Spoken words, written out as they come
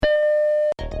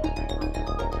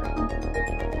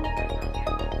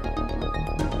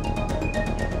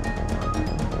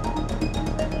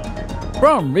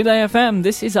From Relay FM,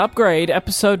 this is Upgrade,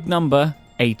 episode number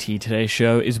 80. Today's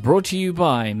show is brought to you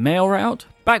by MailRoute,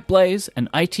 Backblaze, and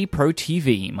IT Pro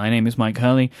TV. My name is Mike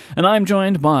Hurley, and I'm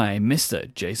joined by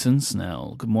Mr. Jason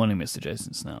Snell. Good morning, Mr.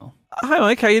 Jason Snell. Hi,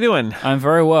 Mike. How you doing? I'm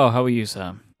very well. How are you,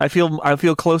 sir? I feel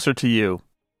closer to you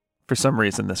for some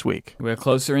reason this week. We're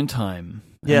closer in time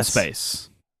and Yes. space.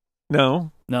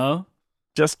 No, No?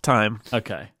 just time.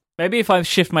 Okay. Maybe if I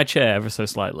shift my chair ever so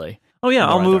slightly. Oh yeah, In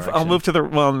the I'll right move. direction. I'll move to the.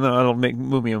 Well, no, it'll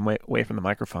move me away from the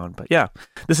microphone. But yeah,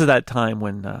 this is that time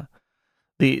when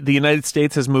the United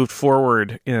States has moved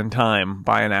forward in time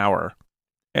by an hour,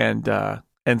 and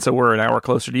so we're an hour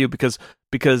closer to you because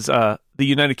the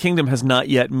United Kingdom has not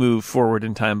yet moved forward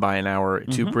in time by an hour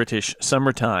to British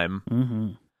summertime.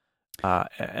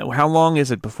 Mm-hmm. How long is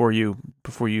it before you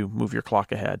move your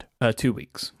clock ahead? 2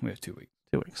 weeks. We have 2 weeks.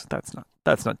 2 weeks. That's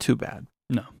not too bad.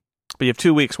 No. But you have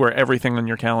 2 weeks where everything on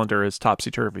your calendar is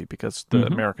topsy-turvy because the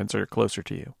Mhm. Americans are closer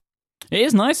to you. It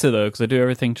is nicer, though, because I do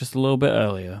everything just a little bit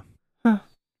earlier. Huh.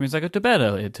 Means I go to bed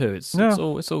earlier, too. It's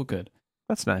all good.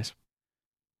 That's nice.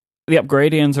 The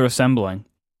Upgradians are assembling.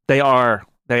 They are.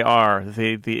 It's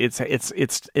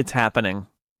happening.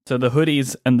 So the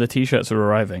hoodies and the t-shirts are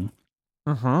arriving.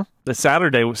 Mm-hmm. The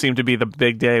Saturday seemed to be the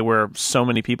big day where so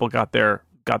many people got their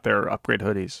upgrade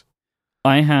hoodies.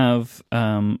 I have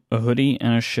a hoodie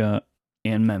and a shirt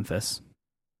in Memphis.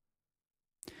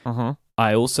 Mm-hmm.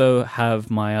 I also have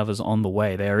my others on the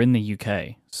way. They are in the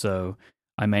UK, so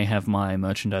I may have my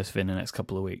merchandise in the next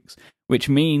couple of weeks, which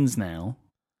means now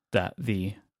that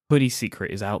the hoodie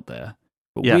secret is out there,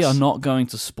 but we Yes. are not going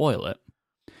to spoil it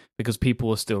because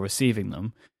people are still receiving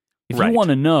them. If Right. you want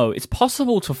to know, it's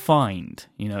possible to find,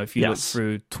 if you look Yes.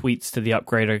 through tweets to the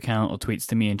Upgrader account or tweets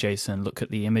to me and Jason, look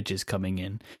at the images coming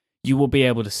in, you will be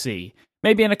able to see.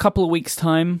 Maybe in a couple of weeks'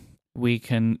 time, we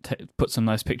can put some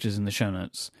nice pictures in the show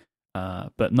notes,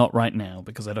 but not right now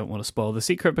because I don't want to spoil the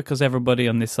secret because everybody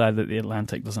on this side of the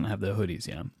Atlantic doesn't have their hoodies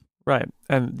yet. Right.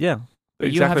 And yeah, But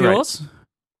exactly you have right. yours?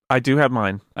 I do have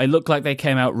mine. I look like they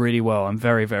came out really well. I'm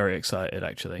very, very excited,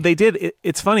 actually. They did.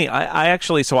 It's funny. I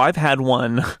actually, so I've had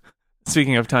one,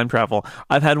 speaking of time travel,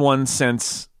 I've had one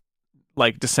since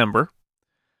like December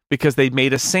because they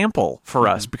made a sample for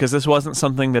us because this wasn't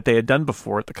something that they had done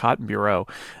before at the Cotton Bureau.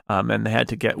 And they had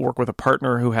to work with a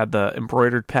partner who had the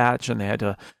embroidered patch and they had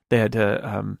to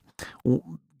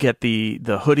get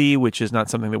the hoodie, which is not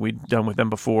something that we'd done with them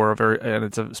before. And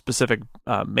it's a specific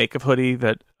make of hoodie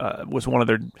that was one of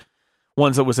their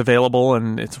ones that was available,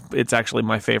 and it's actually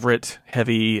my favorite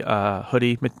heavy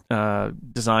hoodie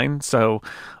design. So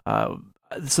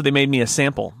they made me a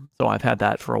sample. So I've had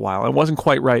that for a while. It wasn't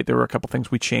quite right. There were a couple things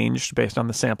we changed based on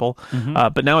the sample,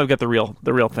 but now I've got the real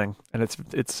thing, and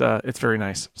it's very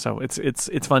nice. So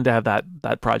it's fun to have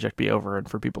that project be over and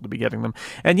for people to be getting them.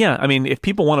 And yeah, I mean, if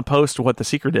people want to post what the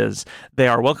secret is, they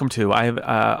are welcome to. I've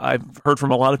heard from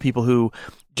a lot of people who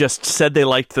just said they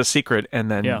liked the secret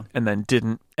and then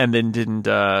didn't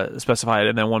specify it,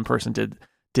 and then one person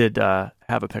did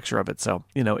have a picture of it. So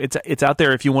it's out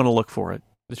there if you want to look for it.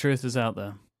 The truth is out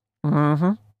there.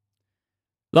 Mm-hmm.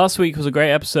 Last week was a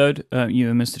great episode. You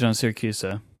and Mr. John Syracuse.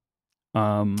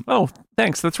 Oh,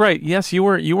 thanks. That's right. Yes, you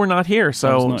were not here.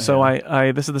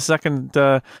 I this is the second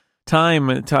time.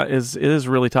 It is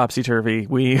really topsy turvy.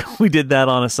 We did that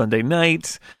on a Sunday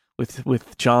night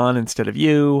with John instead of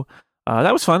you.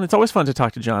 That was fun. It's always fun to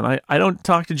talk to John. I don't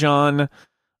talk to John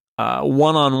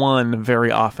one-on-one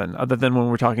very often, other than when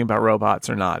we're talking about robots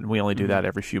or not. And we only do that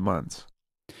every few months.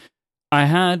 I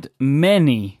had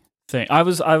many things. I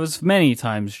was many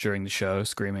times during the show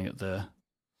screaming at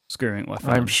my phone.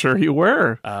 I'm sure you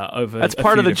were. That's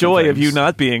part of the joy of you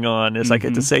not being on is I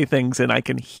get to say things and I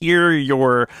can hear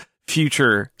your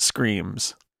future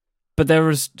screams. But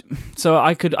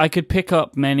I could pick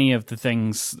up many of the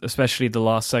things, especially the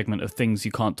last segment of things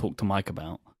you can't talk to Mike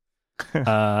about,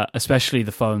 especially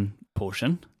the phone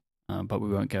portion. But we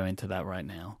won't go into that right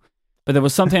now. But there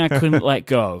was something I couldn't let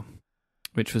go,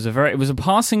 which was it was a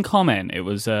passing comment. It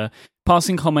was a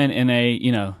passing comment in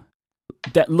a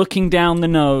looking down the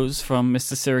nose from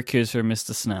Mr. Syracuse or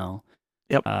Mr. Snell.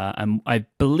 Yep. And I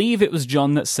believe it was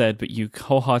John that said, but you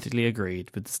wholeheartedly agreed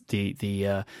with the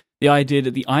idea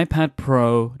that the iPad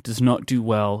Pro does not do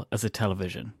well as a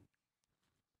television.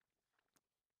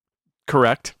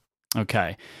 Correct.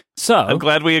 Okay. So I'm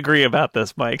glad we agree about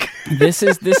this, Mike. this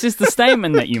is the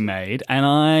statement that you made, and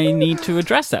I need to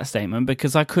address that statement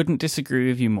because I couldn't disagree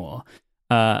with you more.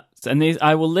 I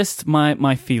will list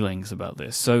my feelings about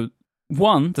this. So,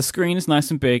 one, the screen is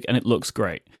nice and big and it looks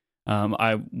great.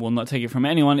 I will not take it from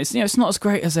anyone. It's it's not as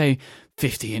great as a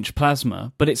 50-inch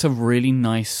plasma, but it's a really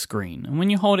nice screen. And when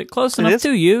you hold it close enough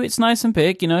to you, it's nice and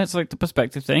big. It's like the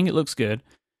perspective thing. It looks good.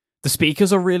 The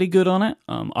speakers are really good on it.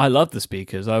 I love the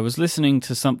speakers. I was listening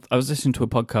to a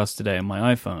podcast today on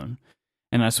my iPhone,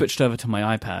 and I switched over to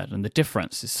my iPad, and the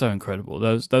difference is so incredible.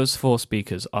 Those 4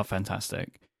 speakers are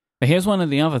fantastic. But here's one of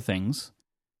the other things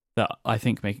that I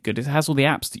think make it good. It has all the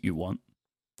apps that you want.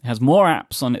 It has more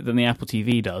apps on it than the Apple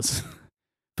TV does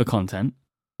for content,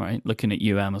 right? Looking at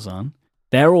you, Amazon.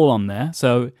 They're all on there,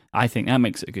 so I think that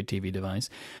makes it a good TV device.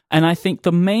 And I think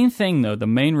the main thing, though, the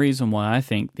main reason why I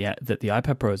think that the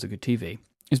iPad Pro is a good TV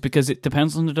is because it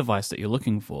depends on the device that you're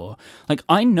looking for. Like,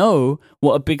 I know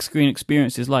what a big screen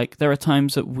experience is like. There are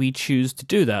times that we choose to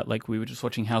do that. Like, we were just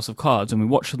watching House of Cards, and we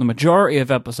watched the majority of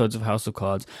episodes of House of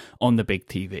Cards on the big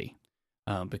TV.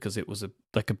 Because it was a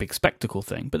big spectacle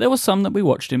thing. But there were some that we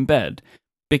watched in bed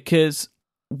because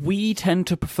we tend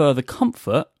to prefer the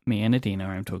comfort. Me and Adina,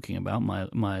 I'm talking about,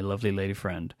 my lovely lady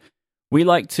friend. We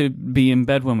like to be in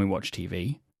bed when we watch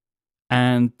TV.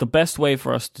 And the best way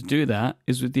for us to do that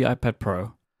is with the iPad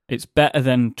Pro. It's better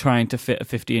than trying to fit a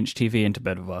 50-inch TV into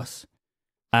bed with us.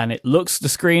 And the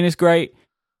screen is great.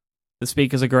 The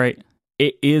speakers are great.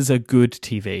 It is a good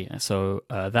TV. So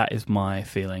that is my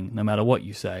feeling, no matter what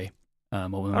you say. Or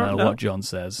no matter what John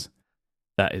says,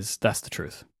 that's the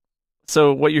truth.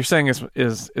 So what you're saying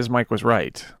is Mike was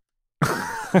right.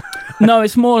 No,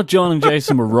 it's more John and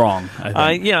Jason were wrong.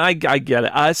 I think. I get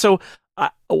it. So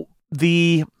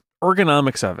the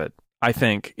ergonomics of it, I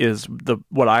think, is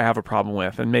what I have a problem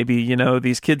with. And maybe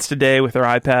these kids today with their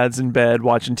iPads in bed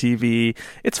watching TV,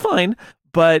 it's fine.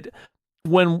 But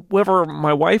whenever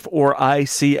my wife or I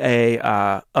see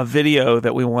a video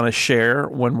that we want to share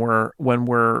when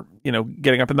we're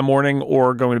getting up in the morning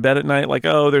or going to bed at night, like,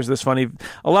 oh, there's this funny.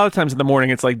 A lot of times in the morning,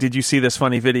 it's like, did you see this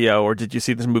funny video or did you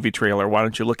see this movie trailer? Why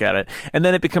don't you look at it? And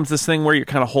then it becomes this thing where you're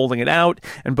kind of holding it out,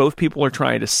 and both people are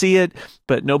trying to see it,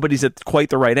 but nobody's at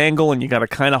quite the right angle, and you got to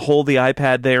kind of hold the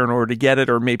iPad there in order to get it,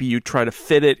 or maybe you try to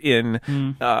fit it in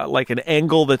like an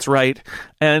angle that's right.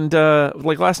 And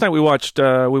like last night, we watched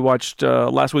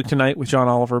Last Week Tonight with John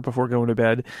Oliver before going to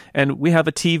bed, and we have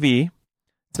a TV.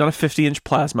 It's not a 50-inch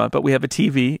plasma, but we have a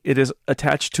TV. It is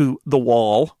attached to the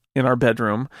wall in our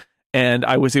bedroom, and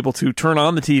I was able to turn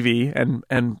on the TV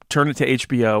and turn it to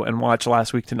HBO and watch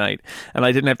Last Week Tonight. And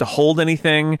I didn't have to hold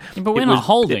anything. But we're not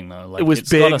holding, though. Like, it was it's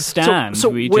big. Got a stand. So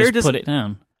we where just put it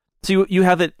down. So you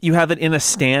have it in a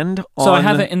stand? So I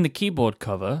have it in the keyboard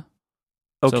cover.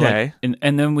 Okay. So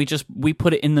and then we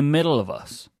put it in the middle of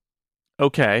us.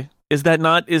 Okay. Is that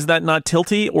not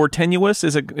tilty or tenuous?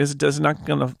 Does it not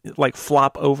gonna like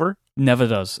flop over? Never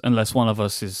does, unless one of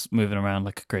us is moving around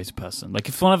like a crazy person. Like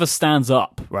if one of us stands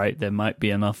up, right, there might be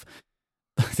enough.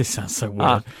 This sounds so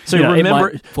weird. So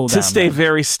remember to stay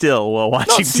very still while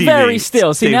watching TV. Very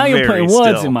still. See, now you're putting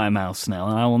words still in my mouth, Snell,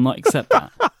 and I will not accept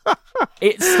that.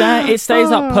 It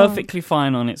stays up perfectly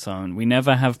fine on its own. We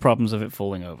never have problems of it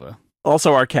falling over.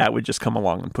 Also, our cat would just come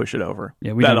along and push it over.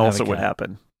 Yeah, that also would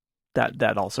happen.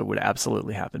 That also would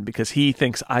absolutely happen because he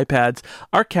thinks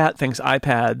our cat thinks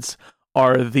iPads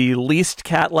are the least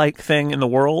cat-like thing in the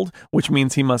world, which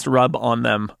means he must rub on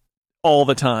them all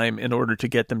the time in order to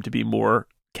get them to be more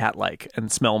cat-like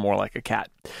and smell more like a cat.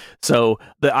 So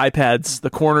the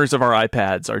corners of our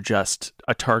iPads are just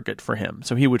a target for him.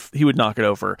 So he would knock it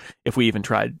over if we even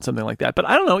tried something like that. But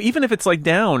I don't know, even if it's like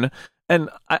down, and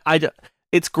I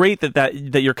it's great that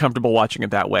you're comfortable watching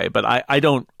it that way, but I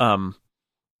don't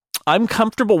I'm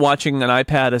comfortable watching an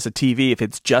iPad as a TV if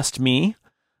it's just me,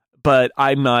 but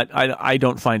I'm not. I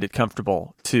don't find it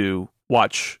comfortable to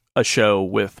watch a show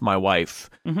with my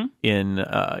wife in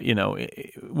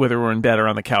whether we're in bed or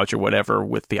on the couch or whatever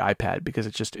with the iPad, because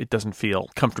it doesn't feel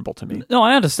comfortable to me. No,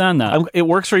 I understand that. It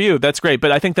works for you. That's great,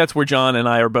 but I think that's where John and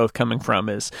I are both coming from.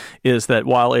 Is that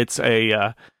while it's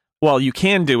while you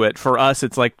can do it, for us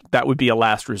it's like that would be a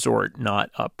last resort, not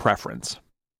a preference.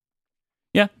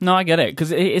 Yeah, no, I get it,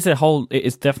 because it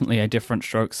is definitely a different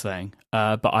strokes thing,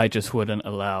 but I just wouldn't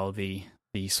allow the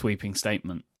sweeping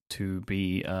statement to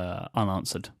be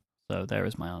unanswered. So there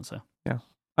is my answer. Yeah,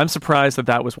 I'm surprised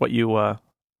that was what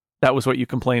you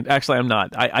complained. Actually, I'm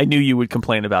not. I knew you would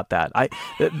complain about that.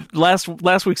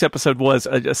 Last week's episode was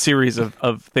a series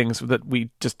of things that we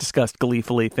just discussed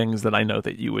gleefully, things that I know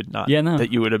that you would not. Yeah, no.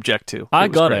 That you would object to. I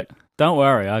got it. Don't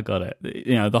worry, I got it.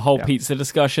 The whole pizza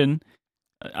discussion.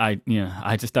 I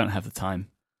just don't have the time.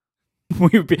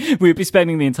 we'd be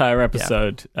spending the entire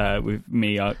episode with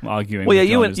me arguing. Well,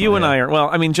 yeah, with John you and I are. Well,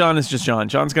 I mean, John is just John.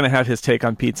 John's going to have his take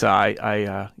on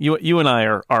pizza. You and I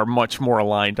are much more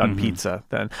aligned on pizza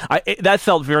than that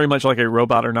felt very much like a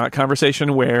robot or not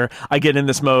conversation where I get in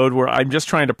this mode where I'm just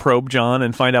trying to probe John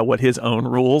and find out what his own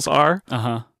rules are.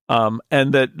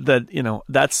 And that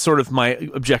that's sort of my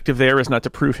objective there, is not to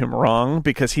prove him wrong,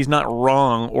 because he's not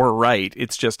wrong or right.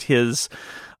 It's just his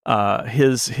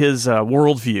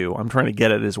worldview. I'm trying to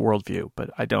get at his worldview, but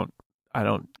I don't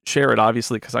share it,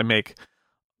 obviously, because I make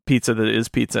pizza that is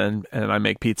pizza, and I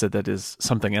make pizza that is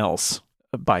something else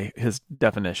by his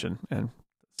definition, and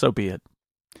so be it.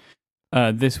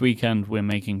 This weekend we're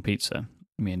making pizza.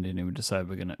 Me and Dinu decided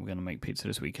we're gonna make pizza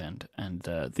this weekend, and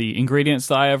the ingredients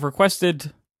that I have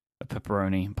requested: a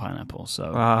pepperoni and pineapple.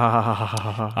 So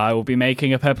I will be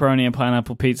making a pepperoni and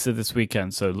pineapple pizza this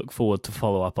weekend. So look forward to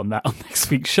follow up on that on next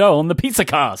week's show on the Pizza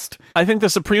Cast. I think the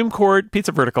Supreme Court,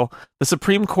 Pizza Vertical, the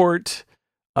Supreme Court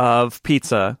of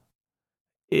pizza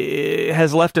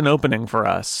has left an opening for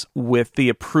us with the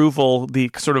approval, the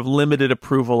sort of limited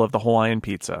approval of the Hawaiian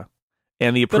pizza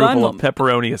and the approval of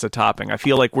pepperoni as a topping. I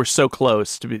feel like we're so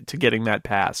close to getting that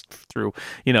passed through.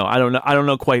 I don't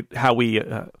know quite how we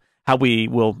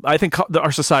will. I think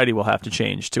our society will have to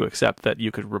change to accept that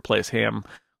you could replace ham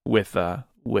with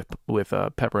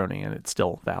pepperoni and it's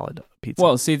still valid pizza.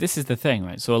 Well, see, this is the thing,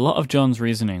 right? So a lot of John's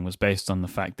reasoning was based on the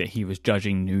fact that he was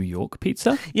judging New York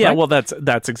pizza. Yeah, right? well,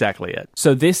 that's exactly it.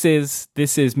 So this is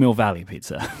Mill Valley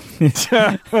pizza,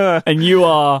 and you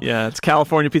are it's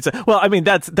California pizza. Well, I mean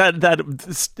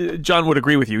that John would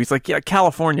agree with you. He's like, yeah,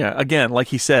 California again, like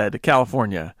he said,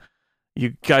 California.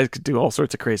 You guys could do all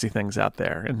sorts of crazy things out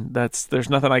there, and there's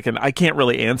nothing I can't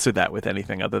really answer that with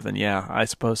anything other than I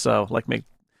suppose so. Like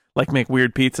make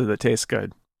weird pizza that tastes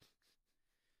good.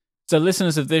 So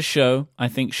listeners of this show, I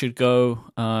think, should go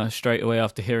straight away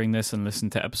after hearing this and listen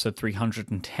to episode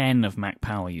 310 of Mac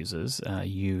Power Users.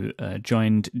 You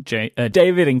joined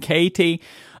David and Katie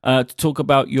to talk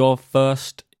about your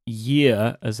first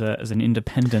year as an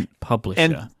independent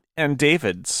publisher, and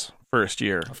David's first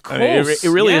year. Of course. I mean, it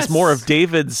really is more of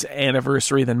David's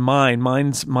anniversary than mine.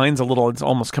 Mine's a little, it's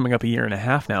almost coming up a year and a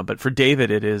half now, but for David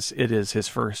it is his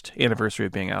first anniversary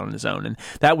of being out on his own, and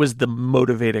that was the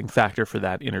motivating factor for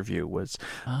that interview. Was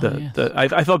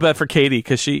I felt bad for Katie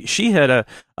because she had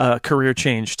a career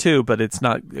change too, but it's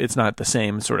not the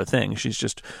same sort of thing. She's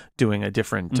just doing a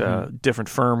different different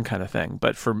firm kind of thing.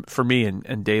 But for me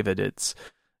and David, it's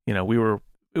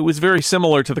it was very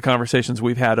similar to the conversations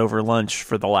we've had over lunch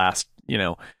for the last,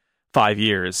 5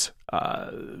 years.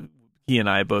 He and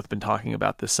I have both been talking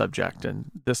about this subject,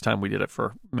 and this time we did it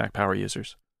for Mac Power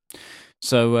Users.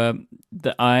 So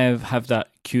I have that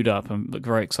queued up. I'm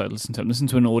very excited to listen to it. I'm listening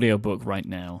to an audiobook right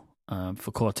now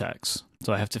for Cortex,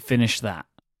 so I have to finish that.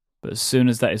 But as soon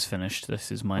as that is finished, this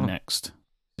is my next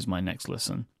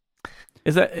listen.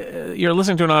 Is that you're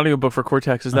listening to an audiobook for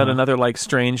Cortex? Is that another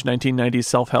strange 1990s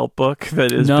self-help book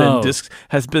that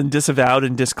has been disavowed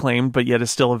and disclaimed, but yet is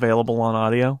still available on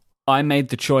audio? I made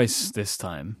the choice this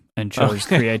time and chose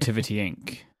Creativity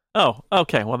Inc. Oh,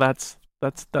 okay. Well, that's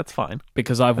fine,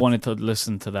 because I've wanted to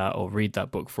listen to that or read that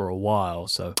book for a while.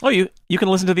 So you can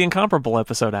listen to the Incomparable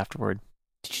episode afterward.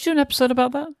 Did you do an episode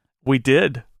about that? We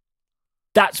did.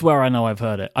 That's where I know I've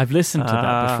heard it. I've listened to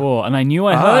that before, and I knew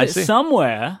I heard it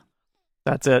somewhere.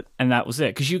 That's it. And that was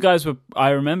it. Because you guys I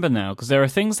remember now, because there are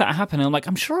things that happen, and I'm like,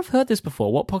 I'm sure I've heard this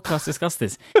before. What podcast discussed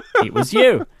this? It was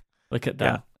you. Look at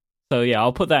that. So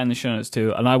I'll put that in the show notes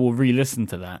too, and I will re-listen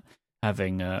to that,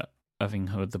 having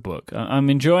heard the book. I'm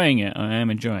enjoying it. I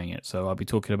am enjoying it. So I'll be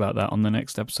talking about that on the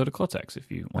next episode of Cortex. If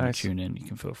you want to tune in, you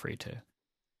can feel free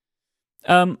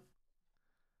to.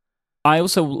 I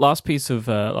also last piece of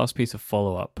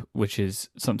follow up, which is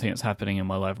something that's happening in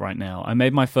my life right now. I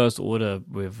made my first order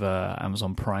with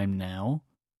Amazon Prime Now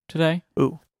today.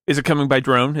 Ooh, is it coming by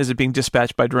drone? Is it being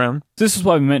dispatched by drone? This is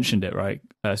why we mentioned it, right?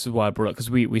 This is why I brought it,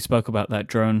 because we spoke about that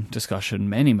drone discussion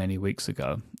many weeks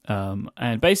ago.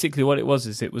 And basically, what it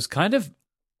was kind of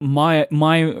my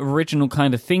original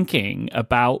kind of thinking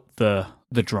about the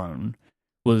drone.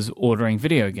 Was ordering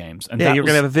video games. And you're going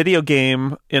to have a video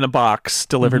game in a box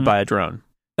delivered by a drone.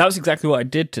 That was exactly what I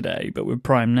did today, but with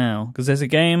Prime Now. Because there's a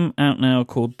game out now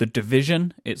called The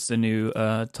Division. It's the new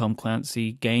Tom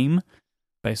Clancy game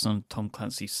based on Tom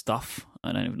Clancy stuff.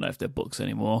 I don't even know if they're books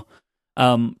anymore.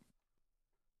 And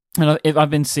I've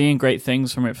been seeing great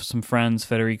things from it from some friends.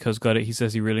 Federico's got it. He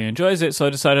says he really enjoys it, so I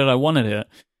decided I wanted it.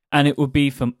 And it would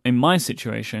be, in my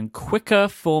situation, quicker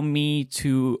for me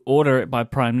to order it by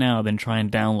Prime Now than try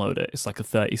and download it. It's like a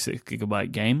 36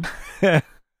 gigabyte game.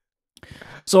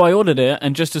 So I ordered it,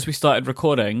 and just as we started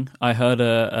recording, I heard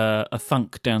a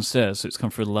thunk downstairs, so it's come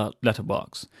through the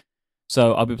letterbox.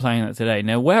 So I'll be playing that today.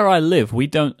 Now, where I live, we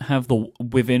don't have the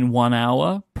within 1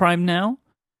 hour Prime Now.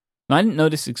 And I didn't know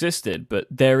this existed, but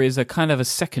there is a kind of a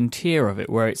second tier of it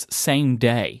where it's same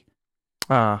day.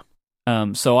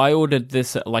 So I ordered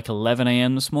this at like 11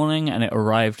 a.m. this morning, and it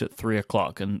arrived at 3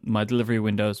 o'clock, and my delivery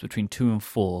window is between 2 and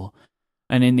 4.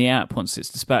 And in the app, once it's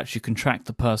dispatched, you can track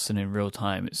the person in real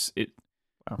time. It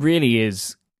really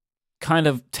is kind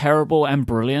of terrible and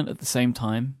brilliant at the same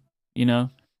time, you know?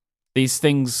 These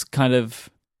things kind of...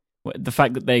 The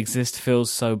fact that they exist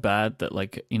feels so bad that,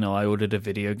 like, you know, I ordered a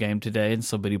video game today and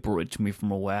somebody brought it to me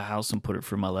from a warehouse and put it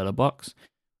through my letterbox.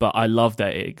 But I love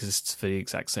that it exists for the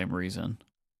exact same reason.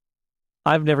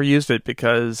 I've never used it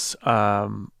because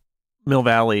Mill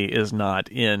Valley is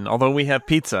not in. Although we have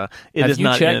pizza, it is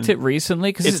not in. Have you checked it recently?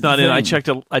 Because it's not in. I checked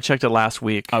it last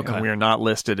week, okay. And we are not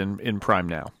listed in Prime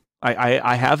Now.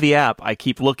 I have the app. I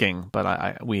keep looking,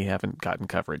 but we haven't gotten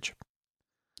coverage.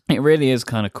 It really is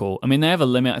kind of cool. I mean, they have a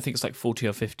limit. I think it's like £40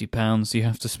 or £50 you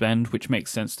have to spend, which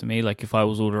makes sense to me. Like, if I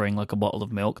was ordering like a bottle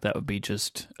of milk, that would be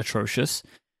just atrocious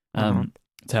to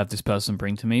have this person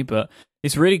bring to me. But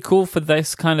it's really cool for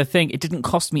this kind of thing. It didn't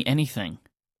cost me anything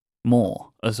more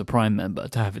as a Prime member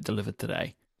to have it delivered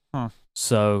today.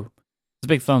 So it's a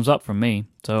big thumbs up from me.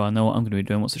 So I know what I'm going to be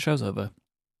doing once the show's over.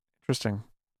 Interesting.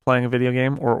 Playing a video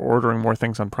game or ordering more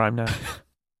things on Prime Now?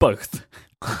 Both.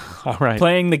 All right.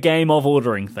 Playing the game of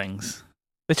ordering things.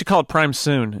 They should call it Prime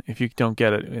soon if you don't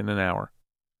get it in an hour.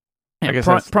 Yeah, I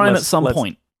guess Prime at some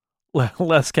point.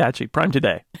 Less catchy. Prime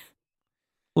today.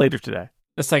 Later today.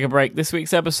 Let's take a break. This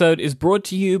week's episode is brought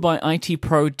to you by IT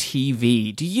Pro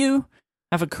TV. Do you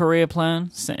have a career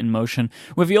plan set in motion?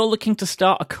 Whether you're looking to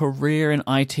start a career in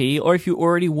IT or if you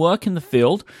already work in the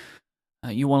field,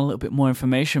 you want a little bit more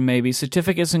information maybe,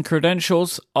 certificates and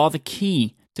credentials are the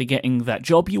key to getting that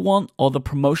job you want or the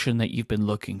promotion that you've been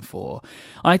looking for.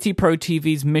 IT Pro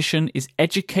TV's mission is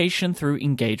education through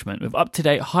engagement with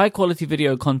up-to-date, high-quality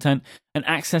video content and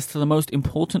access to the most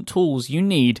important tools you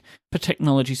need for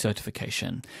technology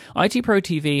certification. IT Pro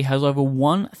TV has over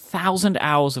 1,000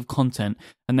 hours of content,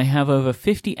 and they have over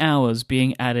 50 hours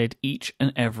being added each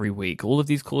and every week. All of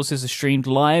these courses are streamed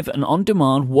live and on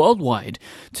demand worldwide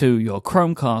to your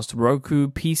Chromecast, Roku,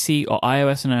 PC, or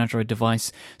iOS and Android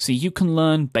device, so you can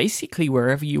learn basically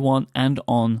wherever you want and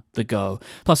on the go.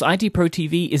 Plus, IT Pro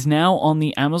TV is now on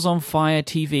the Amazon Fire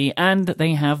TV, and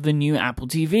they have the new Apple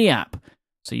TV app.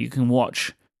 So you can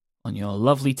watch on your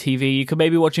lovely TV. You can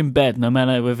maybe watch in bed, no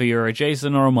matter whether you're a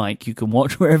Jason or a Mike. You can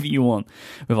watch wherever you want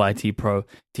with IT Pro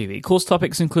TV. Course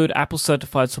topics include Apple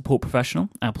Certified Support Professional,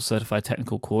 Apple Certified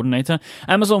Technical Coordinator,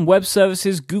 Amazon Web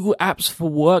Services, Google Apps for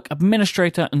Work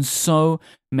Administrator, and so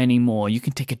many more. You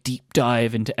can take a deep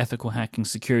dive into ethical hacking,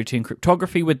 security, and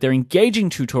cryptography with their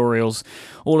engaging tutorials.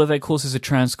 All of their courses are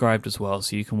transcribed as well,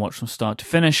 so you can watch from start to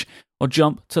finish or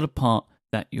jump to the part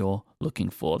that you're looking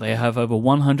for. They have over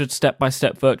 100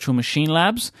 step-by-step virtual machine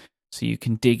labs, so you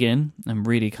can dig in and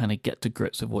really kind of get to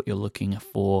grips with what you're looking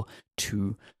for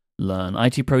to learn.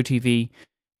 IT Pro TV,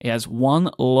 it has one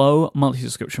low monthly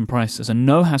subscription price. There's a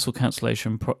no-hassle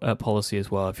cancellation policy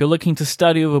as well. If you're looking to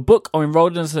study with a book or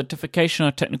enrolled in a certification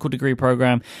or technical degree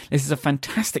program, this is a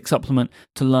fantastic supplement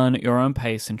to learn at your own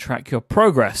pace and track your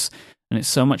progress, and it's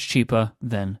so much cheaper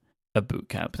than a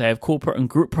bootcamp. They have corporate and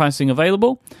group pricing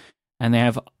available, and they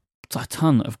have a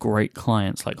ton of great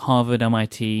clients like Harvard,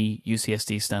 MIT,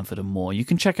 UCSD, Stanford, and more. You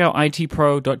can check out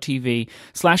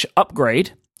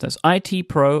itpro.tv/upgrade. That's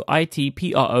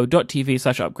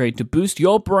itpro.tv/upgrade to boost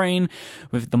your brain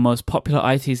with the most popular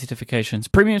IT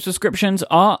certifications. Premium subscriptions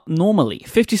are normally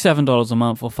 $57 a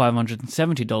month or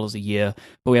 $570 a year,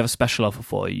 but we have a special offer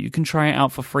for you. You can try it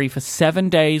out for free for 7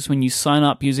 days when you sign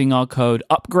up using our code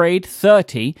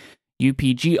UPGRADE30,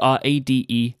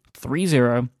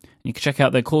 UPGRADE30. You can check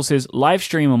out their courses, live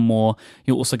stream, and more.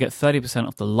 You'll also get 30%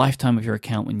 off the lifetime of your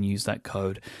account when you use that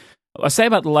code. I say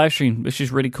about the live stream, which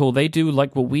is really cool. They do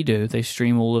like what we do. They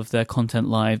stream all of their content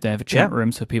live. They have a chat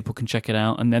room so people can check it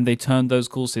out. And then they turn those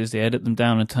courses, they edit them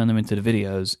down and turn them into the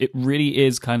videos. It really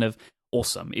is kind of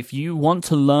awesome. If you want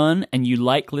to learn and you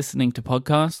like listening to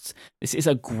podcasts, this is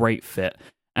a great fit.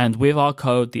 And with our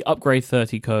code, the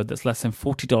Upgrade30 code, that's less than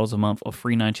 $40 a month or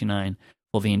 $3.99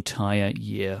 for the entire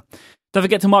year. Don't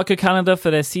forget to mark your calendar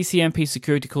for their CCNP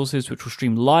security courses, which will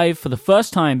stream live for the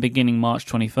first time beginning March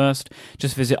 21st.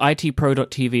 Just visit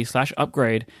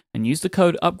itpro.tv/upgrade and use the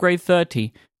code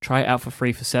UPGRADE30. Try it out for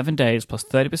free for 7 days plus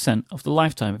 30% off the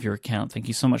lifetime of your account. Thank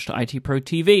you so much to IT Pro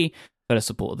TV for the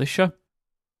support of this show.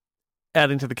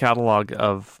 adding to the catalog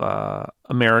of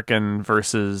American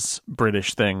versus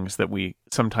British things that we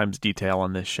sometimes detail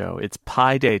on this show. It's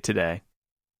Pi Day today.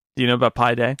 Do you know about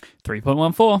Pi Day?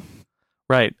 3.14.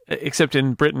 Right. Except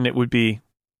in Britain, it would be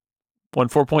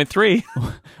 14.3.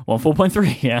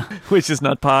 14.3, yeah. Which is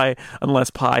not pi unless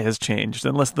pi has changed,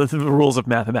 unless the rules of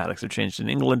mathematics have changed in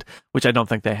England, which I don't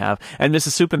think they have. And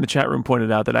Mrs. Soup in the chat room pointed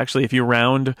out that actually if you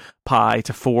round pi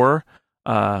to 4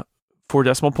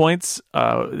 decimal points,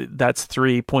 that's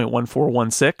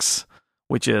 3.1416,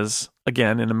 which is,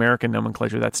 again, in American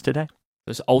nomenclature, that's today.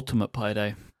 It's Ultimate Pi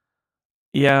Day.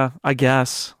 Yeah, I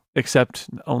guess, except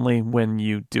only when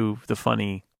you do the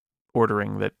funny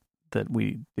ordering that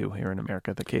we do here in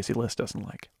America that Casey List doesn't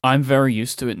like. I'm very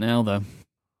used to it now, though.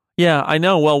 Yeah, I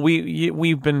know. Well,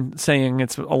 we've been saying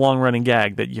it's a long-running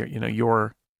gag that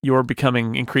you're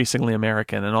becoming increasingly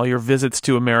American, and all your visits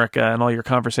to America and all your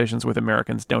conversations with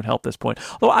Americans don't help this point.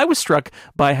 Although I was struck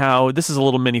by how, this is a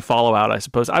little mini follow-out, I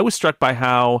suppose. I was struck by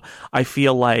how I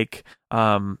feel like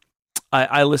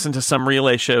I listen to some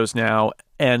relay shows now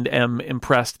and am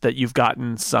impressed that you've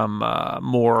gotten some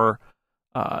more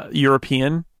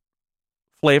European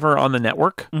flavor on the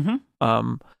network.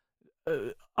 Mm-hmm.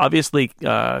 Obviously,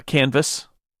 Canvas.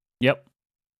 Yep.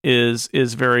 Is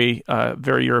very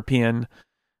very European.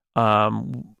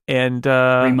 And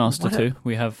Remaster too.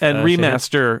 We have and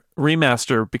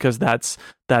remaster because that's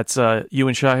you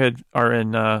and Shahid are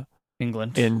in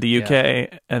England, in the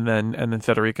UK, and then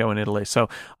Federico in Italy. So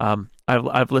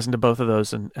I've listened to both of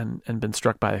those and been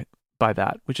struck by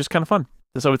that, which is kind of fun.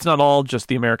 So it's not all just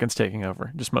the Americans taking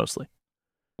over, just mostly.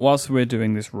 Whilst we're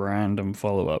doing this random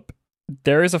follow-up,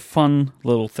 there is a fun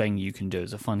little thing you can do.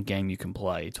 It's a fun game you can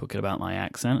play, talking about my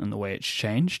accent and the way it's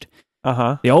changed.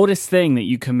 Uh-huh. The oldest thing that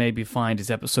you can maybe find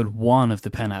is episode 1 of The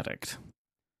Pen Addict,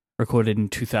 recorded in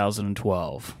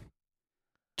 2012.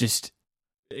 Just,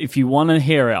 if you want to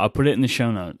hear it, I'll put it in the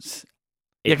show notes.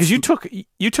 Yeah, because you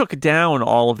took down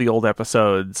all of the old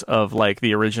episodes of like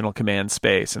the original Command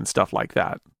Space and stuff like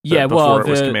that. Yeah, before it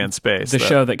was Command Space. The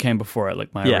show that came before it,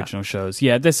 like my original shows.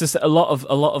 Yeah, this is a lot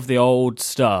of the old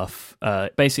stuff.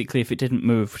 Basically, if it didn't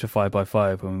move to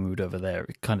 5x5 when we moved over there,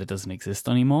 it kind of doesn't exist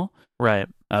anymore. Right.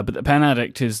 But The Pen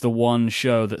Addict is the one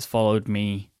show that's followed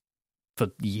me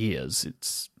for years.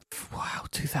 It's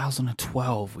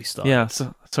 2012 we started. Yeah.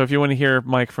 So if you want to hear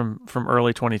Mike from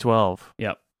early 2012.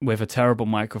 Yep. With a terrible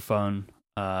microphone,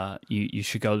 you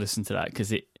should go listen to that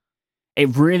because it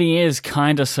really is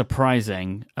kind of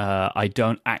surprising. I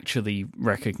don't actually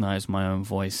recognize my own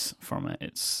voice from it.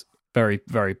 It's very,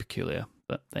 very peculiar.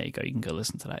 But there you go. You can go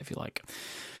listen to that if you like.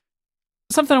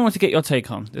 Something I want to get your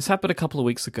take on. This happened a couple of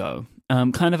weeks ago.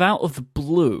 Kind of out of the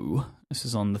blue. This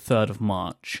is on the 3rd of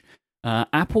March.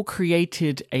 Apple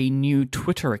created a new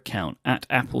Twitter account at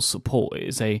Apple Support. It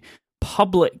is a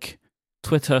public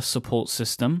Twitter support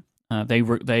system.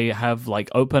 They have like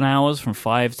open hours from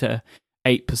 5 to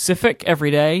 8 Pacific every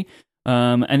day,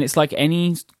 and it's like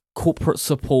any corporate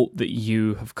support that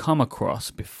you have come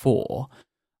across before.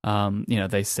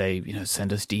 They say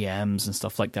send us DMs and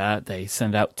stuff like that. They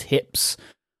send out tips,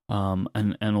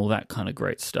 and all that kind of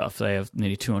great stuff. They have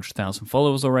nearly 200,000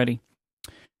 followers already.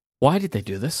 Why did they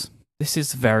do this? This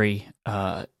is very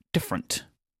different.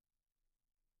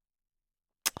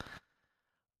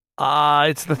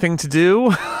 It's the thing to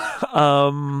do.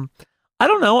 I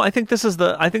don't know. I think this is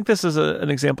an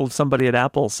example of somebody at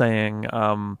Apple saying,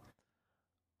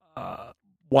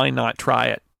 "Why not try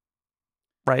it?"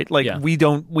 Right? Like we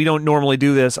don't normally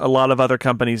do this. A lot of other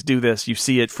companies do this. You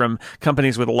see it from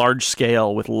companies with large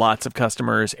scale, with lots of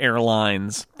customers,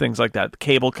 airlines, things like that. The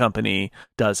cable company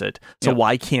does it. So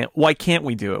why can't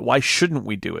we do it? Why shouldn't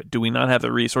we do it? Do we not have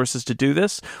the resources to do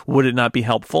this? Would it not be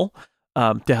helpful?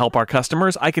 To help our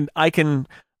customers, I'm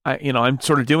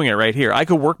sort of doing it right here. I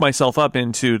could work myself up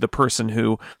into the person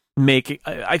who I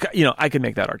could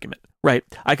make that argument, right?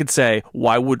 I could say,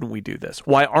 why wouldn't we do this?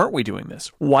 Why aren't we doing this?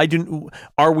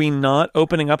 Are we not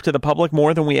opening up to the public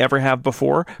more than we ever have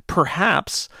before?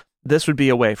 Perhaps this would be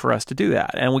a way for us to do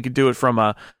that, and we could do it from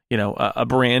a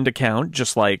brand account,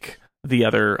 just like the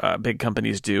other big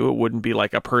companies do. It wouldn't be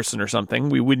like a person or something.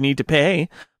 We would need to pay.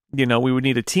 We would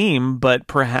need a team, but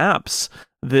perhaps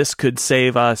this could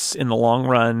save us in the long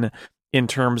run in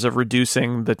terms of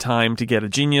reducing the time to get a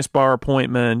Genius Bar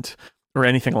appointment or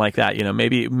anything like that.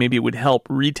 Maybe it would help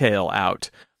retail out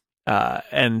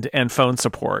and phone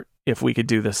support if we could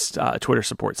do this Twitter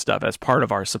support stuff as part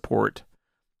of our support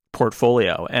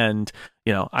portfolio. And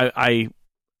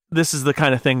this is the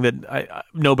kind of thing that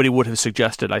nobody would have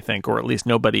suggested, I think, or at least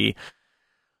nobody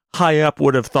high up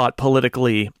would have thought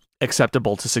politically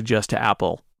acceptable to suggest to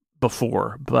Apple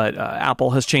before, but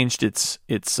Apple has changed its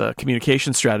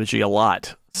communication strategy a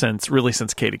lot since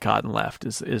Katie Cotton left.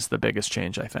 Is the biggest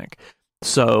change, I think.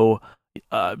 So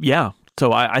yeah.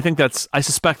 So I think I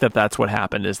suspect that's what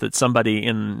happened, is that somebody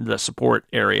in the support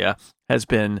area has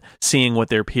been seeing what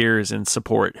their peers in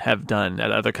support have done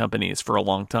at other companies for a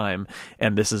long time,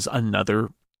 and this is another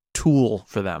tool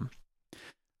for them.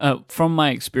 From my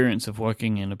experience of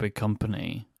working in a big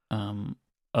company, some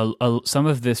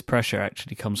of this pressure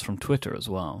actually comes from Twitter as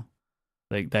well.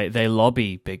 Like they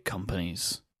lobby big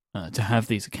companies to have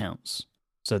these accounts.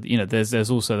 So there's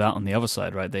also that on the other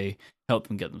side, right? They help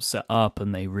them get them set up,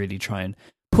 and they really try and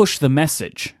push the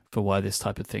message for why this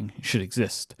type of thing should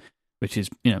exist, which is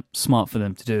smart for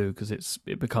them to do, because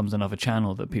it becomes another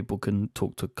channel that people can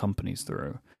talk to companies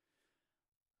through.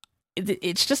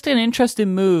 It's just an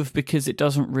interesting move because it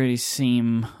doesn't really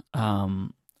seem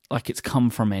like it's come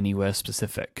from anywhere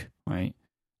specific, right?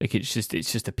 Like it's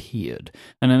just appeared.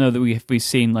 And I know that we've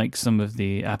seen like some of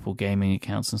the Apple gaming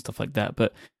accounts and stuff like that,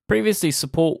 but previously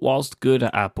support, whilst good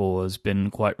at Apple, has been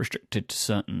quite restricted to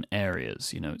certain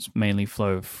areas. It's mainly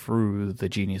flowed through the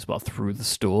Genius Bar, through the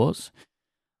stores.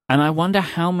 And I wonder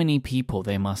how many people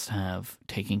they must have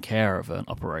taking care of an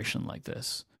operation like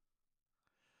this.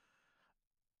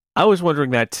 I was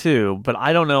wondering that too, but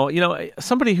I don't know.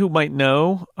 Somebody who might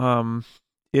know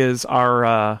is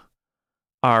our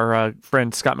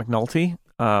friend Scott McNulty,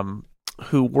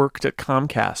 who worked at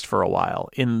Comcast for a while.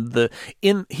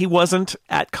 He wasn't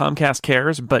at Comcast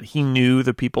Cares, but he knew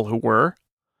the people who were,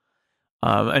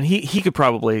 and he could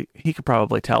probably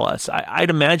tell us. I'd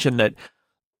imagine that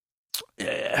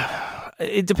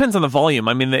it depends on the volume.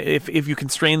 I mean, if you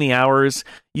constrain the hours,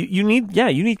 you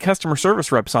need customer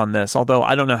service reps on this. Although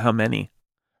I don't know how many,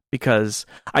 because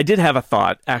I did have a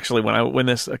thought actually when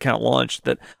this account launched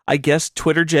that I guess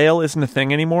Twitter jail isn't a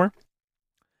thing anymore,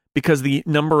 because the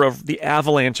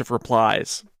avalanche of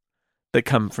replies that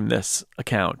come from this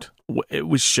account, it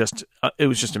was just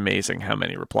amazing how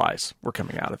many replies were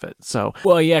coming out of it. So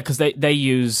because they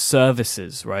use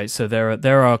services, right? So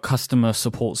there are customer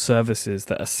support services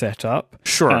that are set up,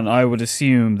 sure, and I would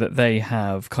assume that they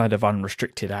have kind of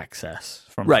unrestricted access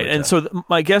from right. Twitter. And so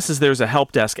my guess is there's a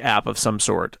help desk app of some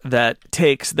sort that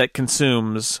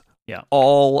consumes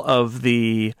all of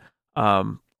the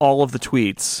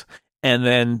tweets. And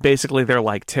then basically they're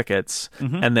like tickets,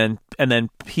 and then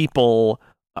people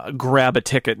grab a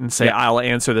ticket and say, "I'll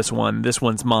answer this one. This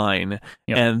one's mine."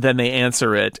 Yep. And then they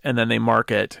answer it, and then they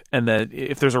mark it, and then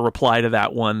if there's a reply to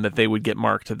that one, that they would get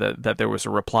marked that there was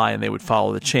a reply, and they would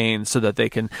follow the chain so that they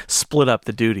can split up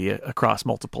the duty across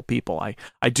multiple people.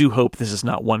 I do hope this is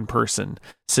not one person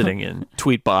sitting in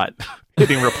Tweetbot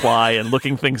hitting reply and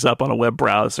looking things up on a web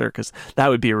browser, because that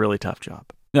would be a really tough job.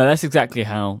 No, that's exactly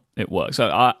how it works. So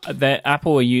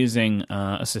Apple are using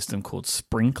a system called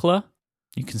Sprinkler.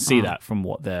 You can see that from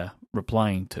what they're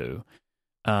replying to.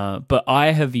 But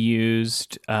I have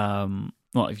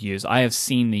I have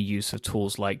seen the use of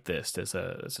tools like this. There's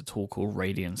a tool called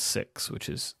Radian 6, which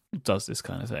does this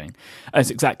kind of thing. And it's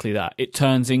exactly that. It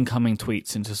turns incoming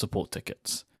tweets into support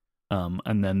tickets.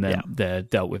 And then they're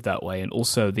dealt with that way. And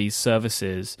also these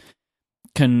services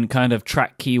can kind of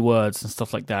track keywords and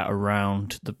stuff like that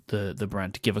around the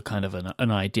brand to give a kind of an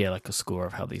idea, like a score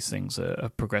of how these things are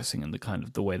progressing and the kind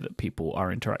of the way that people are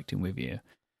interacting with you.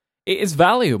 It is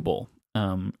valuable.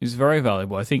 It's very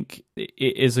valuable. I think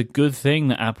it is a good thing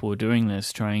that Apple are doing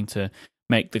this, trying to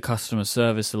make the customer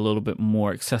service a little bit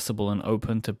more accessible and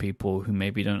open to people who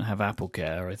maybe don't have Apple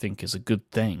Care. I think is a good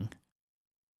thing.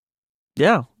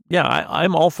 Yeah. Yeah,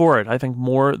 I'm all for it. I think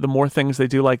the more things they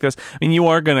do like this, I mean, you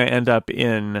are going to end up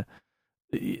in,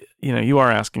 you are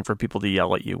asking for people to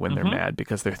yell at you when they're mad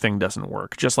because their thing doesn't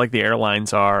work, just like the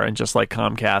airlines are, and just like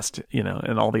Comcast,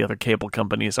 and all the other cable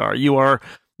companies are. You are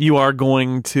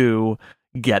going to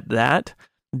get that,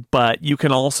 but you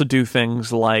can also do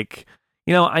things like,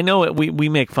 I know we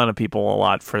make fun of people a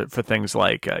lot for things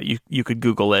like you could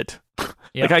Google it.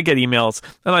 Yep. Like I get emails,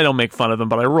 and I don't make fun of them,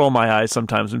 but I roll my eyes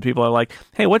sometimes when people are like,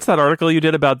 "Hey, what's that article you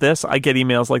did about this?" I get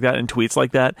emails like that and tweets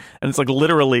like that, and it's like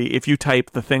literally if you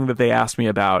type the thing that they asked me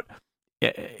about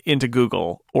into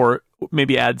Google, or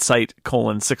maybe add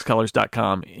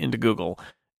site:6colors.com into Google,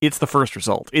 it's the first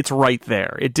result. It's right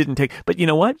there. It didn't take, but you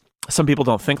know what? Some people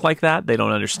don't think like that. They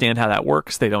don't understand how that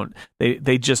works.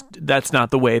 They just, that's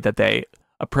not the way that they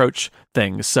approach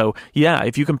things. So yeah,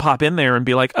 if you can pop in there and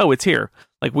be like, "Oh, it's here."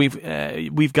 Like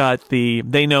we've got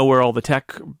they know where all the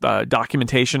tech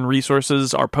documentation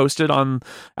resources are posted on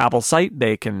Apple's site.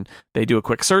 They do a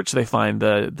quick search. They find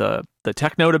the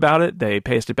tech note about it. They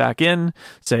paste it back in,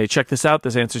 say, "Check this out.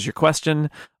 This answers your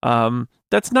question."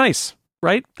 That's nice.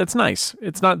 right? That's nice.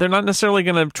 It's not, they're not necessarily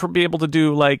going to be able to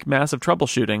do like massive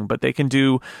troubleshooting, but they can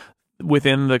do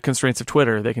within the constraints of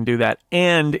Twitter, they can do that.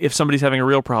 And if somebody's having a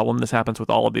real problem, this happens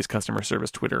with all of these customer service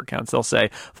Twitter accounts. They'll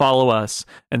say, follow us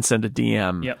and send a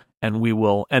DM. Yep. And we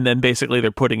will, and then basically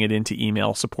they're putting it into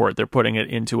email support. They're putting it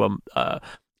into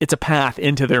it's a path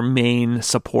into their main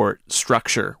support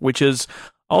structure, which is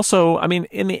also, I mean,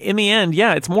 in the end,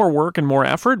 yeah, it's more work and more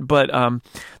effort, but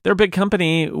they're a big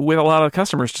company with a lot of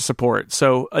customers to support.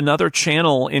 So another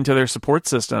channel into their support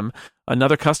system,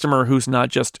 another customer who's not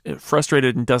just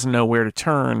frustrated and doesn't know where to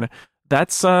turn,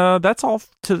 that's all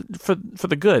for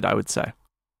the good, I would say.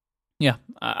 Yeah,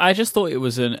 I just thought it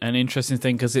was an interesting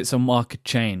thing because it's a market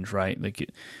change, right? Like,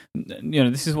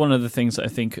 this is one of the things that I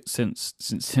think since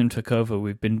Tim took over,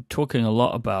 we've been talking a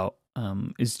lot about.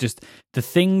 Is just the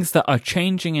things that are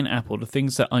changing in Apple, the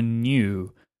things that are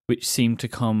new, which seem to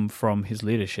come from his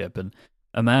leadership. And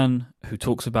a man who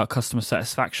talks about customer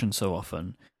satisfaction so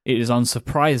often, it is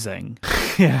unsurprising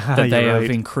that they have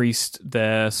increased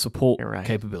their support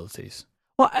capabilities.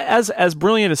 Well, as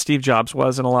brilliant as Steve Jobs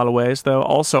was in a lot of ways, though,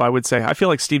 also I would say I feel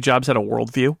like Steve Jobs had a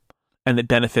worldview, and it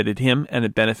benefited him, and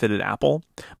it benefited Apple.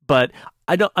 But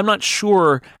I'm not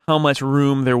sure how much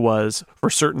room there was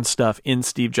for certain stuff in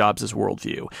Steve Jobs'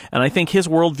 worldview. And I think his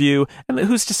worldview, and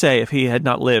who's to say if he had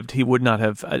not lived, he would not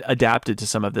have adapted to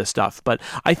some of this stuff. But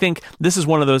I think this is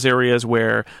one of those areas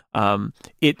where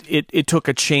it took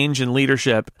a change in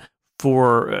leadership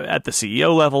for at the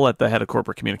CEO level, at the head of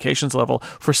corporate communications level,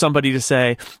 for somebody to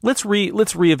say, let's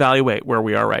reevaluate where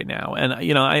we are right now. And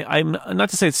I'm not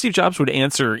to say that Steve Jobs would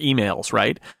answer emails,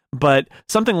 right? But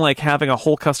something like having a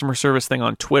whole customer service thing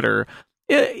on Twitter,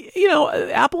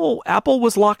 Apple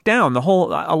was locked down.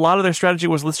 A lot of their strategy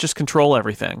was let's just control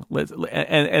everything.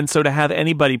 And so to have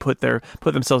anybody put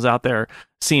themselves out there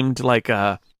seemed like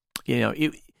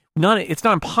it's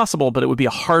not impossible, but it would be a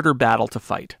harder battle to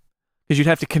fight. Because you'd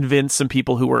have to convince some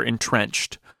people who were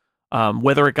entrenched,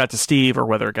 whether it got to Steve or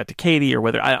whether it got to Katie or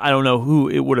whether I don't know who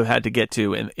it would have had to get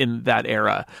to in that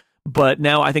era. But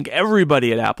now I think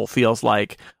everybody at Apple feels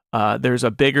like there's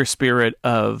a bigger spirit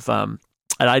of at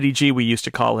IDG we used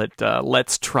to call it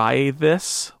let's try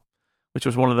this, which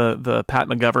was one of the Pat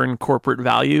McGovern corporate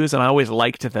values. And I always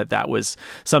liked that was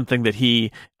something that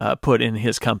he put in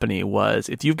his company was,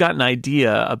 if you've got an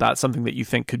idea about something that you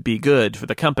think could be good for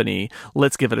the company,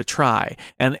 let's give it a try.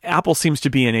 And Apple seems to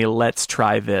be in a let's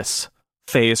try this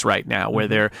phase right now,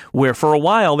 where for a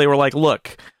while they were like,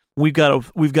 look, we've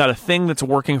got a thing that's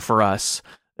working for us.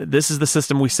 This is the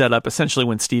system we set up. Essentially,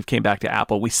 when Steve came back to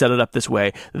Apple, we set it up this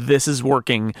way. This is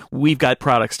working. We've got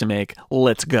products to make.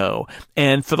 Let's go.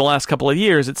 And for the last couple of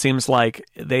years, it seems like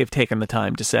they've taken the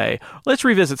time to say, let's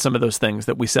revisit some of those things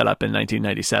that we set up in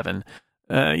 1997,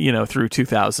 through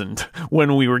 2000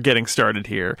 when we were getting started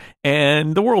here.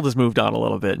 And the world has moved on a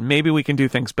little bit. Maybe we can do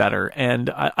things better. And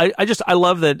I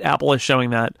love that Apple is showing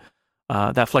that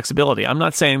flexibility. I'm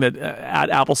not saying that at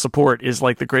Apple support is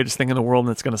like the greatest thing in the world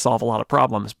and it's going to solve a lot of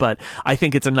problems, but I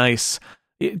think it's a nice.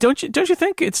 Don't you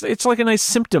think it's like a nice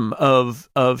symptom of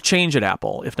change at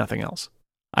Apple, if nothing else?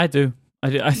 I do.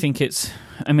 I think it's.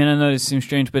 I mean, I know it seems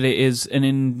strange, but it is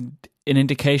an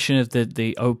indication of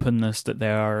the openness that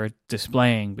they are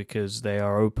displaying, because they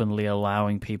are openly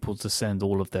allowing people to send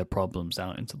all of their problems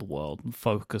out into the world and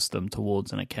focus them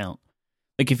towards an account.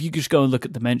 Like if you just go and look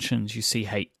at the mentions, you see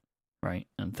hate. Right,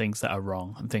 and things that are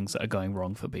wrong and things that are going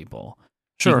wrong for people.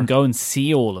 Sure. You can go and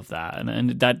see all of that,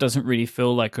 and that doesn't really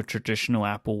feel like a traditional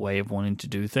Apple way of wanting to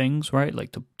do things, right?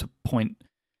 Like to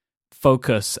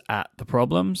focus at the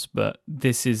problems, but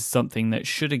this is something that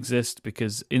should exist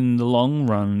because in the long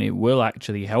run, it will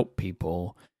actually help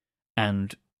people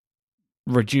and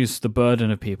reduce the burden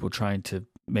of people trying to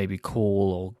maybe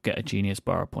call or get a Genius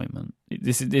Bar appointment.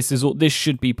 This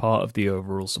should be part of the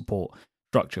overall support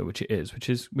structure, which it is, which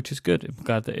is good. I'm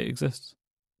glad that it exists.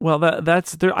 Well,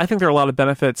 that's there. I think there are a lot of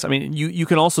benefits. I mean, you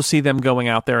can also see them going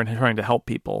out there and trying to help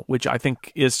people, which I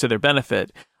think is to their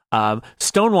benefit.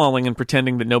 Stonewalling and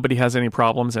pretending that nobody has any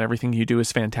problems and everything you do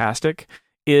is fantastic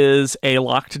is a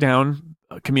locked down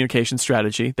communication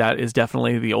strategy. That is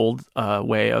definitely the old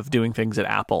way of doing things at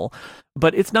Apple,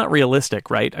 but it's not realistic,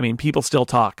 right? I mean, people still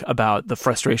talk about the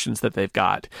frustrations that they've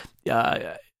got.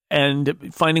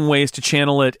 And finding ways to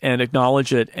channel it and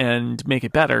acknowledge it and make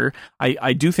it better,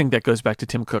 I do think that goes back to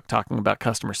Tim Cook talking about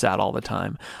customer sat all the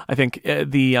time. I think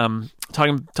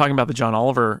talking about the John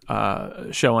Oliver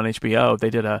show on HBO, they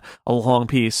did a long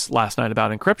piece last night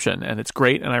about encryption, and it's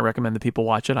great, and I recommend that people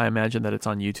watch it. I imagine that it's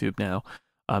on YouTube now.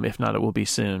 If not, it will be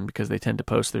soon because they tend to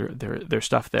post their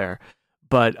stuff there.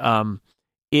 But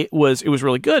it was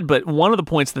really good. But one of the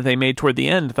points that they made toward the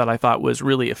end that I thought was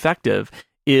really effective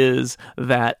is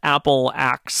that Apple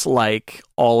acts like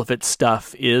all of its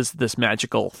stuff is this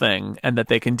magical thing and that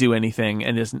they can do anything,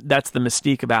 and that's the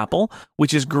mystique of Apple,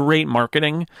 which is great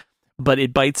marketing. But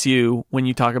it bites you when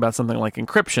you talk about something like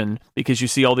encryption, because you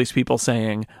see all these people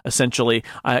saying, essentially,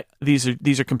 these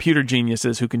are computer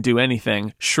geniuses who can do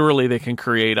anything. Surely they can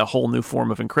create a whole new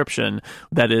form of encryption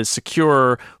that is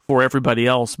secure for everybody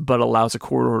else, but allows a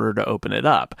court order to open it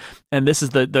up. And this is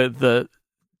the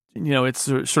it's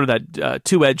sort of that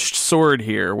two-edged sword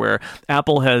here, where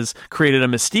Apple has created a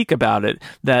mystique about it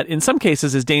that in some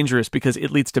cases is dangerous because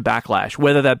it leads to backlash.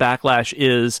 Whether that backlash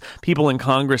is people in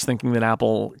Congress thinking that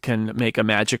Apple can make a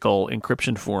magical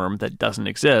encryption form that doesn't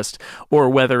exist, or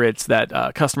whether it's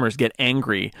that customers get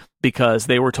angry because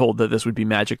they were told that this would be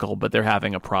magical, but they're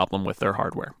having a problem with their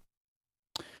hardware.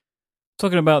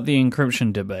 Talking about the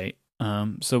encryption debate,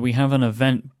 so we have an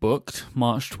event booked,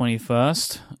 March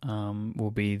 21st,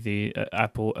 will be the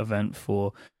Apple event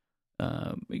for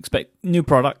expect new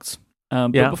products.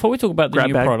 But before we talk about the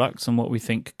new products and what we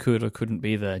think could or couldn't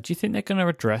be there, do you think they're going to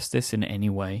address this in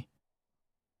any way?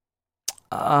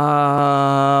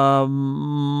 My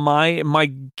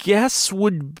guess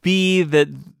would be that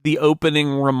the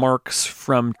opening remarks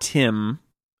from Tim,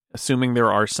 assuming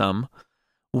there are some,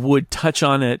 would touch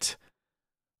on it,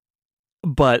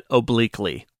 but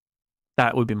obliquely.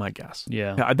 That would be my guess.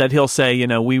 Yeah. That he'll say,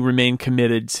 we remain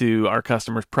committed to our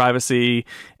customers' privacy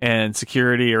and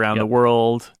security around the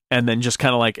world, and then just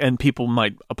kind of and people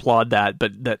might applaud that,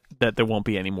 but that there won't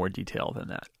be any more detail than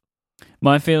that.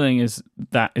 My feeling is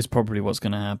that is probably what's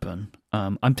going to happen.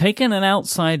 I'm taking an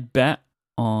outside bet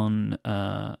on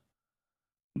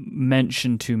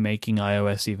mention to making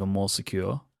iOS even more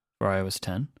secure for iOS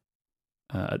 10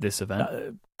 at this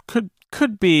event.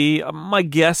 Could be. My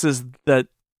guess is that.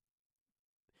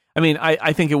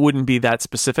 I think it wouldn't be that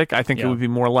specific. I think it would be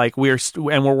more like we're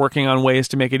working on ways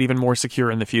to make it even more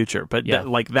secure in the future. But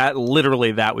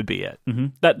literally, that would be it. Mm-hmm.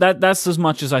 That's as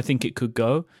much as I think it could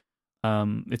go.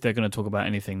 If they're going to talk about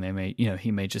anything, they may,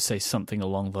 he may just say something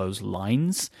along those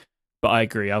lines. But I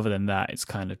agree. Other than that, it's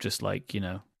kind of just like,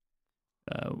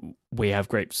 we have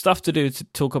great stuff to do to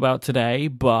talk about today,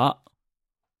 but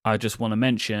I just want to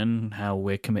mention how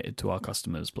we're committed to our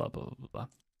customers, blah, blah, blah, blah.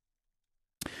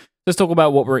 Let's talk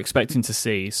about what we're expecting to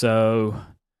see. So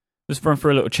just run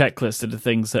through a little checklist of the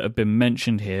things that have been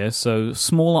mentioned here. So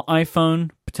smaller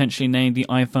iPhone, potentially named the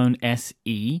iPhone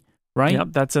SE, right? Yep,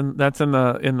 that's in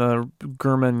the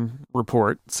Gurman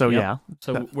report. So yeah.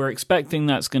 So we're expecting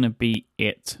that's going to be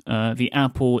it. The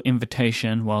Apple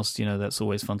invitation, whilst that's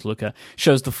always fun to look at,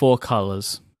 shows the 4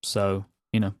 colors. So,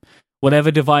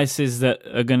 whatever devices that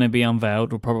are going to be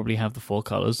unveiled will probably have the 4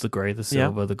 colors: the gray, the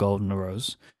silver, the gold, and the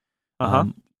rose.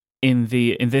 In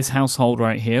this household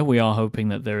right here, we are hoping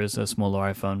that there is a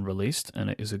smaller iPhone released, and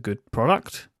it is a good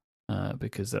product,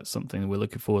 because that's something we're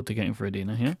looking forward to getting for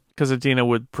Adina here. Because Adina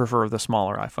would prefer the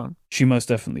smaller iPhone. She most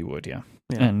definitely would, yeah.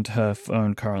 And her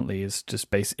phone currently is just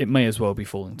it may as well be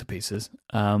falling to pieces.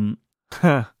 Do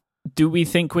we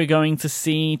think we're going to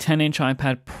see 10-inch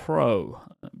iPad Pro?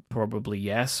 Probably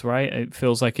yes, right? It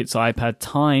feels like it's iPad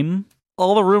time.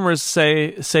 All the rumors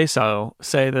say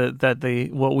that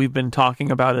the what we've been talking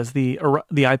about is the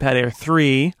iPad Air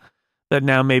 3 that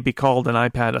now may be called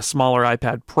a smaller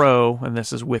iPad Pro, and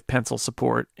this is with pencil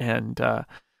support and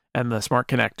the smart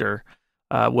connector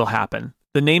will happen.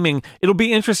 The naming, it'll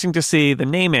be interesting to see the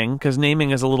naming, because naming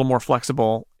is a little more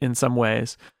flexible in some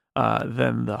ways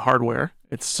than the hardware.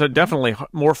 It's definitely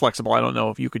more flexible. I don't know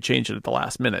if you could change it at the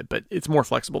last minute, but it's more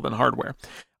flexible than hardware.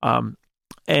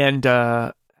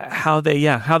 How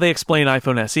they explain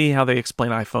iPhone SE, how they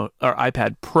explain iPhone or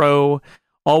iPad Pro.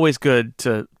 Always good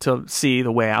to see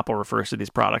the way Apple refers to these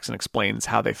products and explains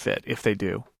how they fit, if they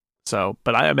do. So,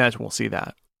 but I imagine we'll see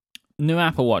that. New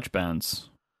Apple Watch bands.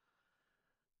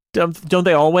 Don't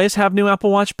they always have new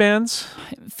Apple Watch bands?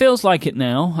 It feels like it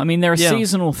now. I mean, they're a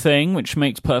seasonal thing, which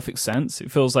makes perfect sense. It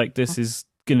feels like this is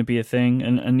going to be a thing.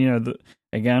 And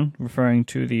again, referring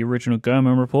to the original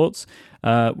Gurman reports,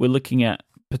 we're looking at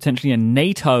potentially a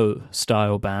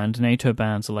NATO-style band. NATO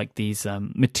bands are like these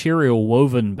material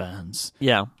woven bands.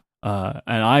 Yeah. And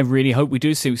I really hope we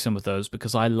do see some of those,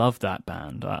 because I love that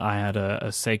band. I had a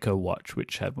Seiko watch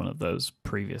which had one of those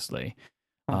previously,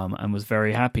 and was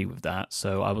very happy with that.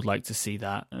 So I would like to see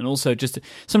that. And also just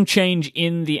some change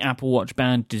in the Apple Watch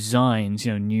band designs.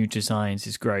 New designs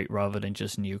is great rather than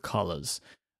just new colors,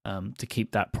 to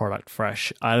keep that product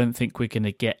fresh. I don't think we're going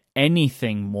to get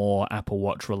anything more Apple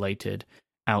Watch related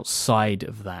outside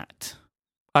of that.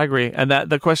 I agree. And that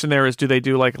the question there is, do they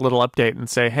do like a little update and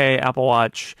say, hey, Apple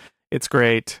Watch It's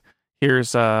great.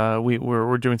 Here's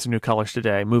we're doing some new colors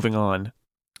today. Moving on.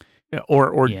 Yeah,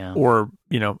 or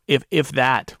if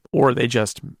that, or they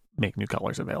just make new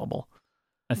colors available.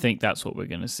 I think that's what we're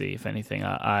going to see. If anything,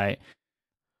 I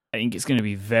think it's going to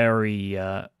be very.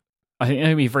 I think they're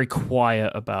going to be very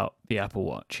quiet about the Apple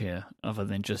Watch here, other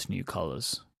than just new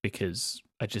colors, because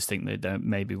I just think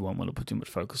they won't want to put too much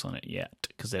focus on it yet,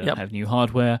 because they don't have new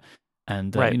hardware,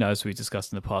 and as we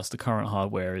discussed in the past, the current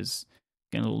hardware is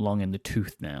getting a little long in the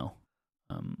tooth now.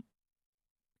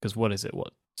 Because what is it?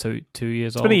 What 2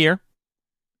 years old? It's been a year.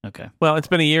 Okay. Well, it's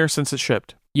been a year since it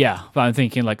shipped. Yeah, but I'm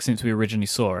thinking like since we originally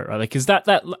saw it, right? Like, is that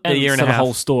a year and a half? The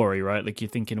whole story, right? Like you're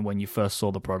thinking when you first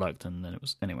saw the product, and then it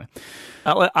was anyway.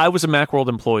 I was a Macworld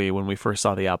employee when we first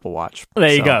saw the Apple Watch.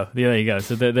 There you go. There you go.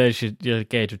 So there's your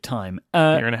gauge of time.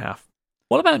 Year and a half.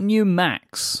 What about new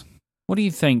Macs? What do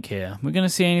you think here? We're going to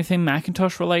see anything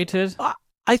Macintosh related?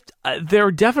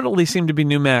 There definitely seem to be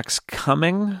new Macs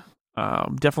coming.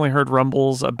 Definitely heard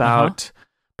rumbles about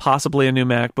possibly a new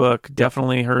MacBook.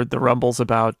 Definitely heard the rumbles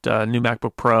about new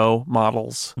MacBook Pro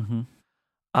models.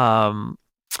 Mm-hmm.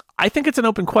 I think it's an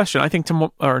open question. I think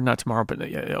not tomorrow, but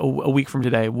a week from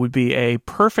today would be a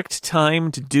perfect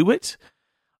time to do it.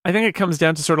 I think it comes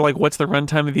down to sort of like what's the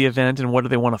runtime of the event and what do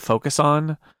they want to focus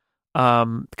on.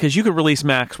 Because you could release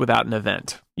Macs without an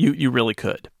event. You really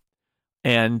could.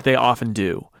 And they often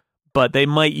do. But they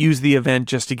might use the event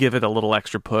just to give it a little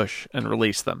extra push and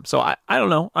release them. So I don't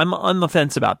know. I'm on the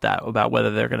fence about that, about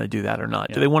whether they're going to do that or not.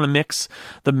 Yeah. Do they want to mix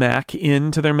the Mac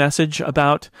into their message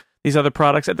about these other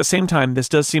products? At the same time, this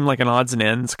does seem like an odds and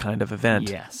ends kind of event.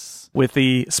 Yes. With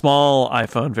the small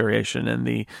iPhone variation and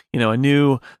the a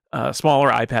new smaller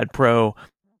iPad Pro,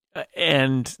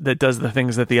 and that does the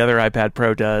things that the other iPad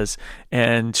Pro does.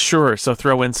 And sure, so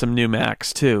throw in some new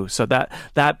Macs too. So that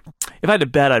if I had to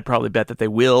bet, I'd probably bet that they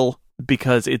will,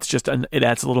 because it's just it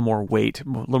adds a little more weight, a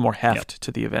little more heft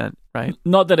to the event, right?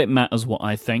 Not that it matters what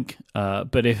I think,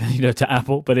 but if to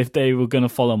Apple, but if they were going to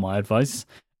follow my advice,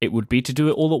 it would be to do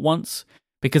it all at once,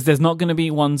 because there's not going to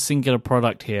be one singular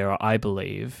product here. I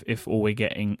believe if what we're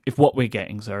getting,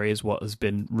 is what has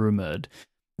been rumored.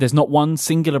 There's not one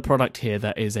singular product here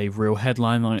that is a real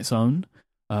headline on its own.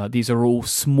 These are all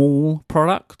small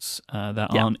products that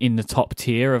aren't in the top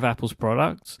tier of Apple's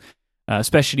products.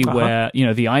 Especially where,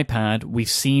 the iPad, we've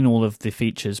seen all of the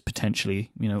features potentially,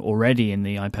 already in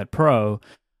the iPad Pro.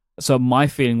 So my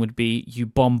feeling would be you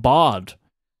bombard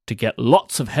to get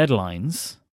lots of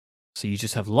headlines. So you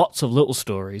just have lots of little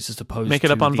stories as opposed make it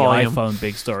to up on the volume. iPhone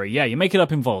big story. Yeah, you make it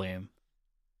up in volume.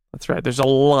 That's right. There's a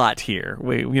lot here.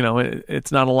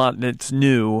 It's not a lot that's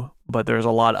new, but there's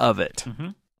a lot of it. Mm-hmm.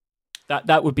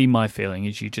 That would be my feeling,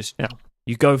 is you just... Yeah.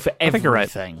 You go for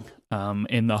everything,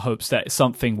 in the hopes that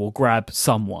something will grab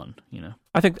someone.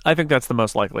 I think that's the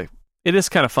most likely. It is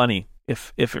kind of funny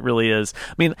if it really is.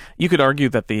 I mean, you could argue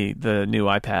that the new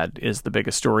iPad is the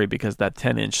biggest story because that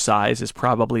 10-inch size is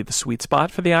probably the sweet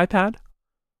spot for the iPad.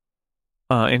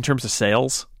 In terms of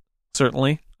sales,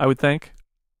 certainly, I would think.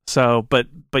 So, but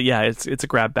yeah, it's a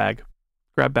grab bag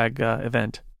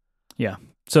event. Yeah.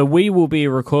 So we will be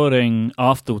recording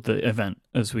after the event,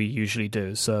 as we usually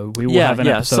do. So we will have an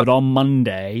episode on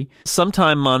Monday.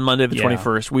 Sometime on Monday the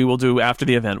 21st, we will do, after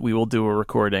the event, we will do a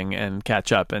recording and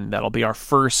catch up, and that'll be our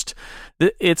first...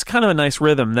 It's kind of a nice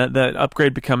rhythm. That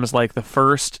upgrade becomes like the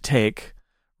first take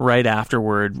right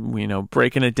afterward,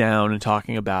 breaking it down and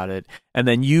talking about it. And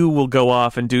then you will go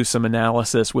off and do some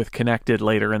analysis with Connected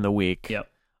later in the week. Yep.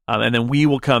 And then we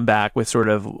will come back with sort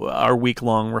of our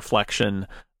week-long reflection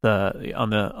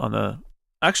on the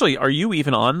actually, are you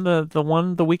even on the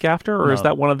one the week after, or is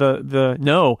that one of the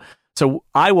no? So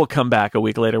I will come back a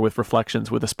week later with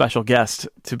reflections with a special guest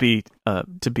to be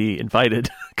invited,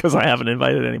 because I haven't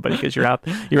invited anybody because you're out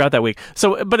that week.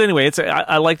 So, but anyway,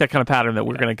 I like that kind of pattern that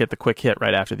we're going to get the quick hit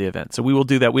right after the event. So we will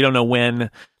do that. We don't know when,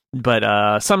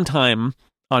 but sometime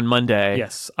on Monday.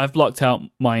 Yes, I've blocked out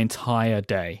my entire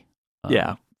day.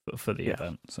 For the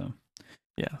event. So.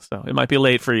 Yeah, so it might be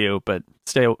late for you, but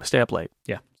stay up late.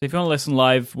 Yeah. So if you want to listen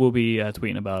live, we'll be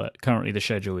tweeting about it. Currently, the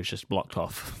schedule is just blocked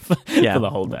off for the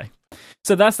whole day.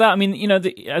 So that's that. I mean,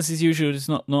 as is usual, it's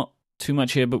not too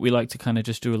much here, but we like to kind of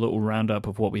just do a little roundup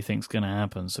of what we think is going to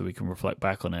happen so we can reflect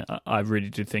back on it. I really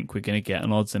do think we're going to get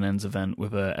an odds and ends event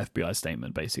with a FBI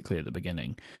statement basically at the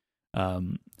beginning,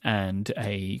 and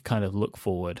a kind of look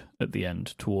forward at the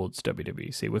end towards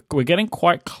WWDC. We're getting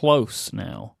quite close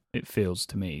now, it feels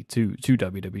to me, to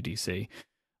WWDC.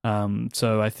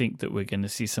 So I think that we're going to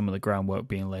see some of the groundwork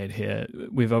being laid here.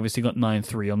 We've obviously got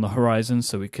 9.3 on the horizon,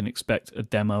 so we can expect a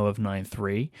demo of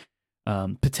 9.3.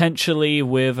 Potentially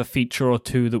with a feature or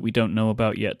two that we don't know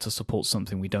about yet to support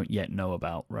something we don't yet know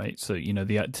about, right? So, the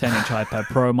 10-inch iPad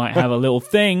Pro might have a little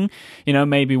thing,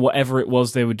 maybe whatever it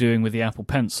was they were doing with the Apple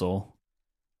Pencil.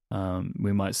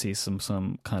 We might see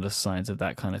some kind of signs of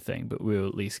that kind of thing, but we'll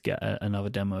at least get another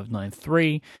demo of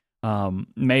 9.3.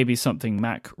 Maybe something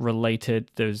Mac related.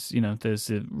 There's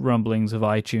the rumblings of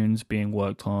iTunes being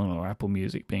worked on or Apple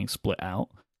Music being split out,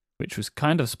 which was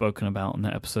kind of spoken about in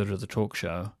that episode of the talk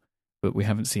show, but we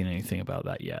haven't seen anything about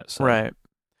that yet. So. Right.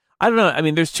 I don't know. I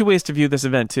mean, there's two ways to view this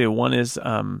event too. One is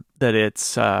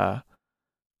that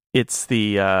it's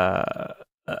the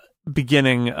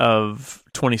beginning of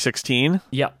 2016.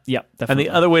 Yep, definitely. And the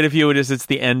other way to view it is it's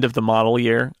the end of the model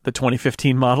year, the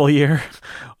 2015 model year.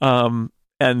 And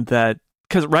that,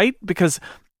 because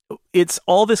it's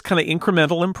all this kind of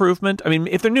incremental improvement. I mean,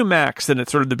 if they're new Macs, then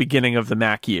it's sort of the beginning of the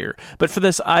Mac year. But for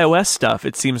this iOS stuff,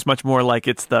 it seems much more like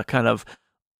it's the kind of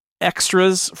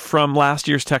extras from last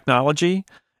year's technology.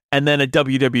 And then at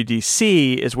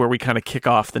WWDC is where we kind of kick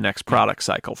off the next product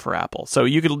cycle for Apple. So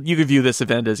you could view this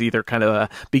event as either kind of a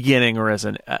beginning or as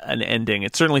an ending.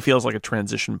 It certainly feels like a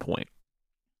transition point.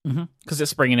 Because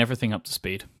it's bringing everything up to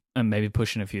speed and maybe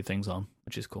pushing a few things on,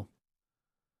 which is cool.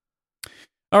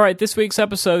 All right, this week's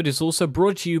episode is also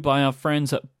brought to you by our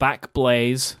friends at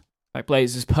Backblaze.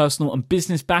 Backblaze is personal and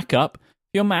business backup for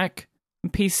your Mac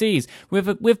and PCs.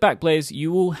 With Backblaze,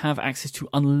 you will have access to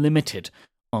unlimited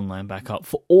online backup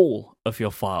for all of your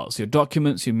files, your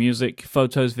documents, your music,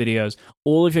 photos, videos,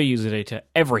 all of your user data,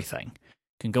 everything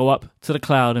can go up to the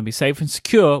cloud and be safe and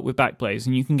secure with Backblaze.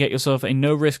 And you can get yourself a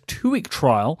no-risk 2-week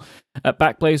trial at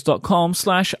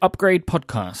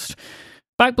backblaze.com/upgradepodcast.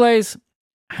 Backblaze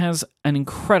has an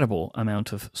incredible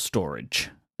amount of storage.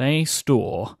 They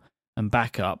store and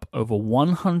back up over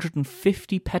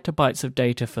 150 petabytes of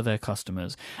data for their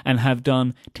customers and have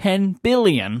done 10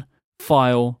 billion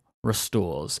file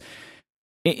restores.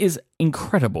 It is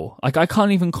incredible. Like, I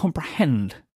can't even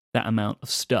comprehend that amount of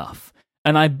stuff.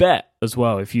 And I bet as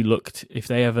well, if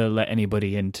they ever let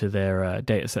anybody into their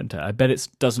data center, I bet it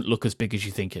doesn't look as big as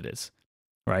you think it is.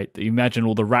 Right? You imagine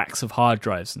all the racks of hard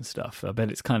drives and stuff. I bet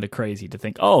it's kind of crazy to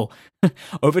think,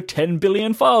 over 10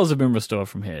 billion files have been restored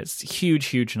from here. It's huge,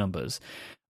 huge numbers.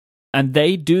 And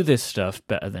they do this stuff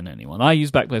better than anyone. I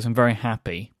use Backblaze. I'm very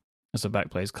happy as a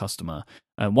Backblaze customer.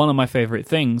 One of my favorite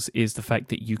things is the fact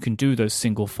that you can do those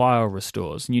single file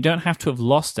restores, and you don't have to have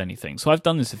lost anything. So I've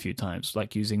done this a few times,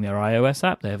 like using their iOS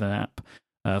app. They have an app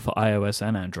for iOS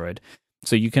and Android.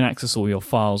 So you can access all your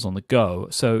files on the go.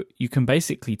 So you can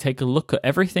basically take a look at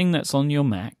everything that's on your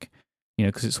Mac,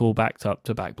 because it's all backed up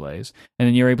to Backblaze. And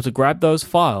then you're able to grab those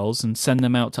files and send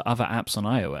them out to other apps on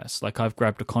iOS. Like, I've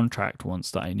grabbed a contract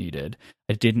once that I needed.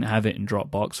 I didn't have it in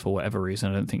Dropbox for whatever reason.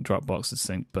 I don't think Dropbox is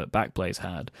synced, but Backblaze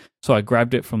had. So I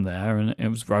grabbed it from there and I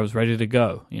was ready to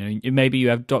go. Maybe you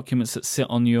have documents that sit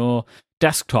on your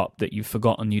desktop that you've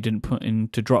forgotten you didn't put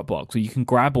into Dropbox. So you can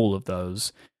grab all of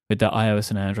those with the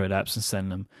iOS and Android apps and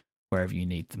send them wherever you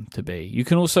need them to be. You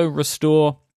can also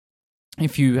restore,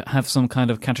 if you have some kind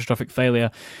of catastrophic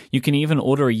failure, you can even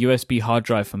order a USB hard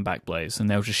drive from Backblaze and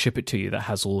they'll just ship it to you that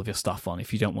has all of your stuff on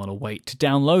if you don't want to wait to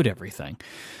download everything.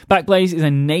 Backblaze is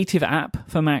a native app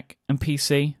for Mac and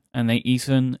PC, and they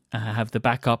even have the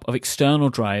backup of external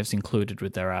drives included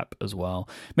with their app as well.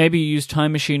 Maybe you use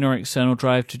Time Machine or external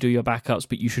drive to do your backups,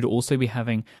 but you should also be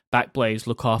having Backblaze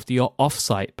look after your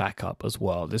offsite backup as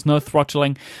well. There's no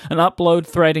throttling, and upload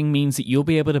threading means that you'll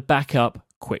be able to back up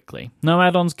quickly. No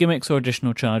add-ons, gimmicks, or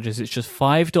additional charges. It's just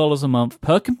 $5 a month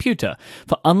per computer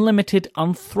for unlimited,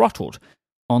 unthrottled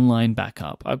online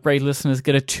backup. Upgrade listeners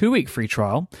get a 2-week free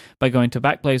trial by going to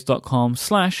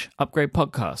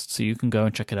backblaze.com/upgradepodcast, so you can go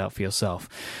and check it out for yourself.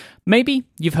 Maybe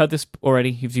you've heard this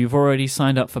already. If you've already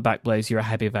signed up for Backblaze, you're a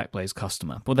happy Backblaze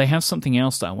customer. Well, they have something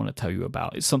else that I want to tell you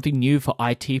about. It's something new for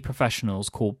IT professionals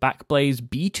called Backblaze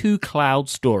B2 Cloud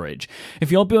Storage.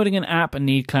 If you're building an app and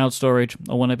need cloud storage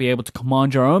or want to be able to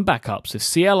command your own backups with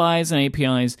CLIs and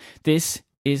APIs, this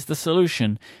is the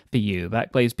solution for you.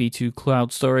 Backblaze B2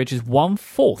 Cloud Storage is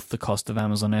 1/4 the cost of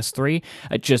Amazon S3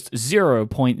 at just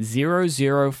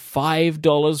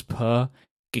 $0.005 per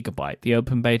gigabyte. The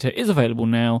open beta is available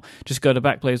now. Just go to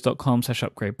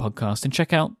backblaze.com/upgradepodcast and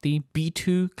check out the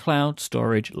B2 Cloud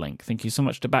Storage link. Thank you so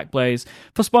much to Backblaze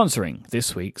for sponsoring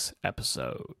this week's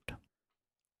episode.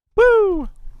 Woo!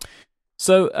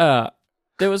 So,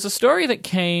 there was a story that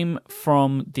came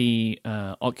from the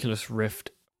Oculus Rift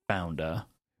founder,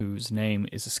 whose name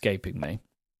is escaping me. I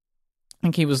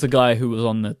think he was the guy who was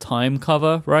on the Time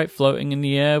cover, right? Floating in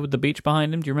the air with the beach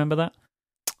behind him. Do you remember that?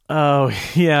 Oh,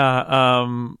 yeah.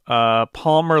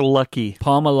 Palmer Luckey.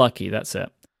 Palmer Luckey, that's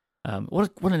it.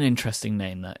 What an interesting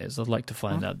name that is. I'd like to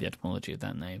find out the etymology of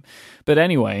that name. But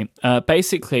anyway,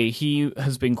 basically, he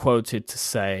has been quoted to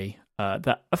say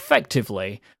that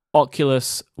effectively,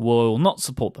 Oculus will not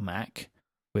support the Mac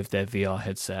with their VR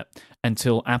headset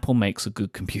until Apple makes a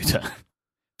good computer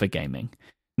for gaming.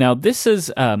 Now, this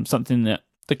is something that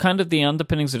the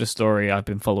underpinnings of the story I've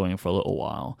been following for a little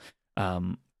while.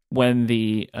 When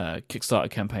the Kickstarter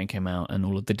campaign came out and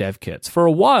all of the dev kits, for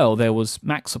a while there was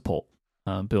Mac support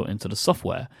built into the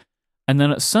software. And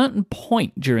then at a certain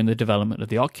point during the development of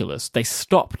the Oculus, they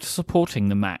stopped supporting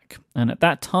the Mac. And at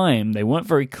that time, they weren't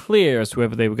very clear as to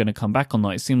whether they were going to come back or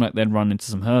not. It seemed like they'd run into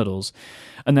some hurdles.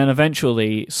 And then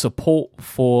eventually, support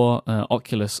for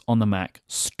Oculus on the Mac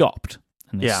stopped.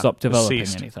 And they stopped developing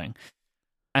anything.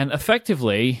 And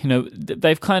effectively,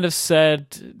 they've kind of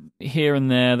said here and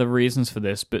there the reasons for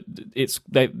this, but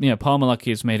Palmer Luckey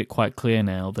has made it quite clear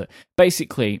now that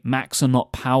basically Macs are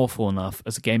not powerful enough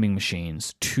as gaming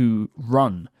machines to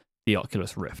run the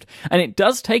Oculus Rift, and it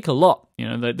does take a lot.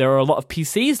 There are a lot of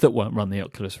PCs that won't run the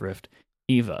Oculus Rift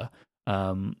either.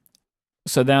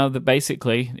 So now that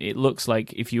basically it looks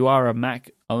like if you are a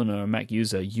Mac owner, a Mac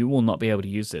user, you will not be able to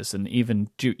use this, and even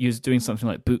doing something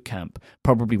like Boot Camp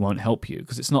probably won't help you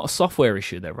because it's not a software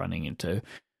issue they're running into.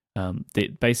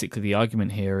 Basically, the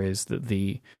argument here is that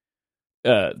the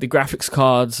graphics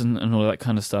cards and all that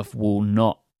kind of stuff will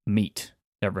not meet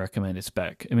their recommended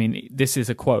spec. I mean, this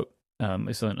is a quote.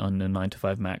 It's on the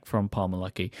 9to5 Mac from Palmer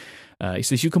Luckey. He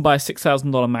says, you can buy a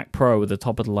 $6,000 Mac Pro with the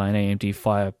top-of-the-line AMD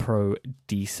Fire Pro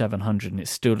D700, and it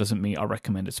still doesn't meet our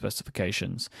recommended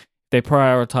specifications. They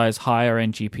prioritize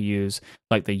higher-end GPUs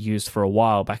like they used for a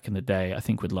while back in the day. I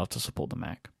think we'd love to support the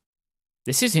Mac.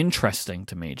 This is interesting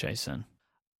to me, Jason.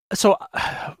 So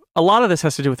a lot of this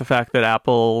has to do with the fact that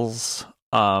Apple's...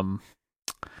 well,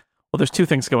 there's two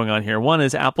things going on here. One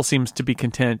is Apple seems to be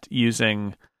content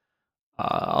using...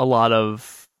 a lot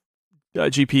of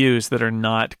GPUs that are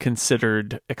not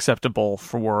considered acceptable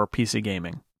for PC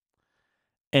gaming.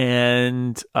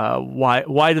 And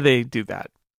why do they do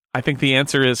that? I think the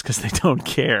answer is because they don't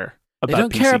care about They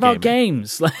don't PC care about gaming.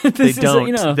 games.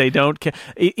 They don't care.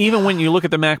 Even when you look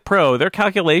at the Mac Pro, their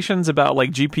calculations about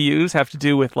like GPUs have to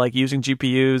do with like using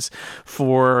GPUs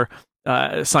for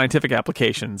scientific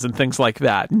applications and things like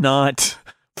that, not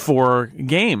for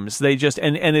games. They just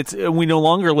and it's we no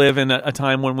longer live in a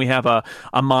time when we have a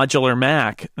modular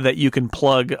Mac that you can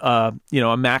plug a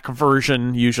Mac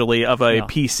version usually of a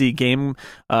PC game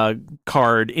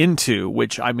card into,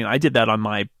 which I mean I did that on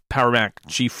my Power Mac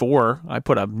G4. I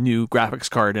put a new graphics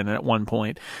card in it at one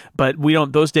point, but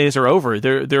those days are over.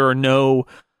 There are no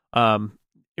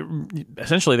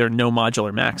essentially there are no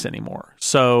modular Macs anymore.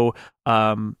 So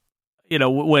when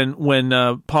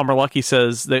Palmer Luckey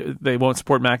says they won't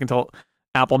support Mac until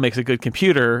Apple makes a good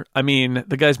computer, I mean,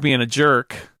 the guy's being a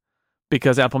jerk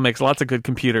because Apple makes lots of good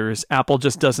computers. Apple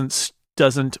just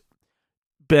doesn't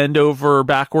bend over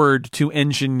backward to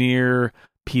engineer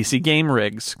PC game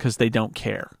rigs because they don't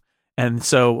care. And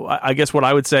so I guess what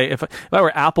I would say, if I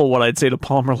were Apple, what I'd say to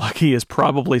Palmer Luckey is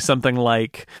probably something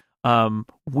like,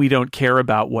 we don't care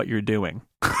about what you're doing.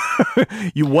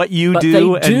 What you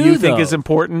do and you think is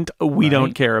important, we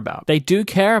don't care about. They do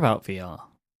care about VR.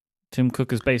 Tim Cook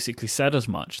has basically said as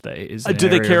much. Do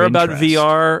they care about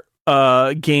VR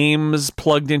games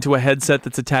plugged into a headset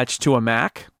that's attached to a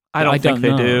Mac? I don't think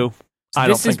they do. So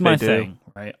this is my thing,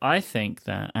 right? I think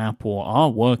that Apple are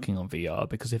working on VR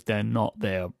because if they're not,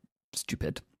 they're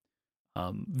stupid.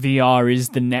 VR is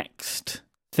the next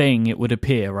thing, it would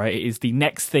appear, right? It is the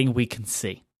next thing we can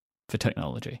see for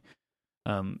technology.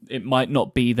 It might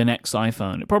not be the next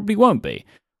iPhone. It probably won't be.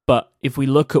 But if we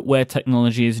look at where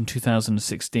technology is in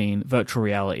 2016, virtual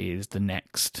reality is the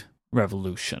next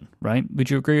revolution, right? Would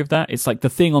you agree with that? It's like the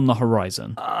thing on the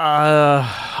horizon.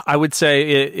 I would say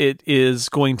it is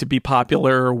going to be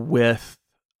popular with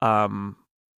gamers.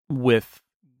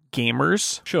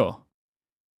 Sure.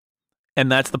 And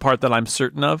that's the part that I'm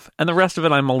certain of, and the rest of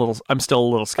it, I'm still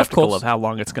a little skeptical of how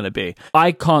long it's going to be.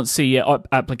 I can't see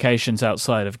applications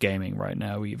outside of gaming right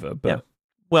now either. But yeah.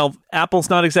 Well, Apple's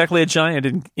not exactly a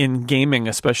giant in gaming,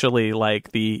 especially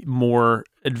like the more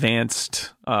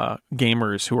advanced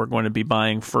gamers who are going to be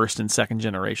buying first and second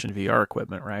generation VR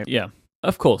equipment, right? Yeah,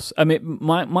 of course. I mean,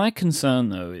 my concern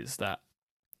though is that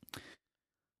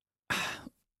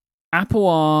Apple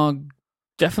are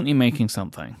definitely making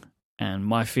something. And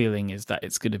my feeling is that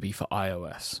it's going to be for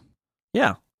iOS.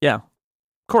 Yeah, of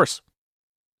course.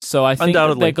 So I think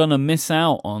that they're going to miss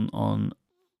out on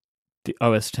the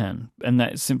OS X. And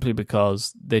that's simply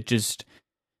because they're just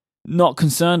not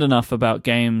concerned enough about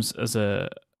games as a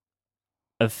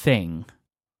thing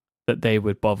that they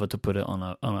would bother to put it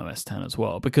on OS X as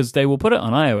well, because they will put it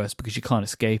on iOS because you can't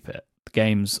escape it. The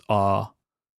games are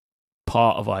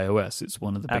part of iOS. It's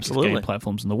one of the biggest game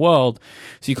platforms in the world,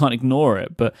 so you can't ignore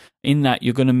it. But in that,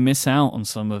 you're going to miss out on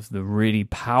some of the really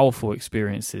powerful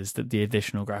experiences that the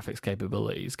additional graphics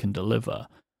capabilities can deliver.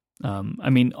 I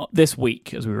mean, this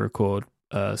week, as we record,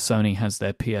 Sony has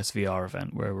their PSVR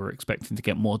event where we're expecting to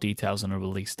get more details on a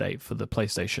release date for the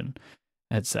PlayStation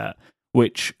headset,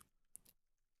 which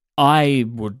I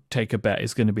would take a bet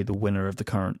is going to be the winner of the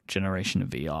current generation of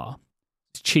VR.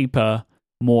 It's cheaper,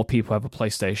 more people have a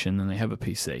PlayStation than they have a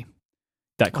PC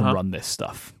that can run this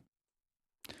stuff.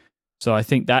 So I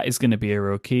think that is going to be a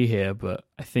real key here, but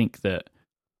I think that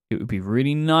it would be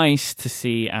really nice to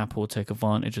see Apple take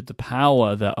advantage of the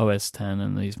power that OS X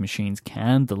and these machines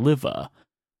can deliver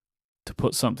to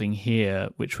put something here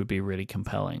which would be really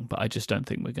compelling, but I just don't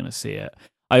think we're going to see it.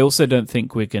 I also don't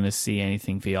think we're going to see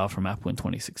anything VR from Apple in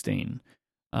 2016,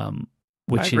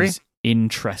 which is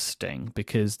interesting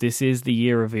because this is the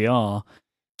year of VR,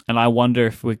 and I wonder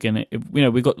if we're going to,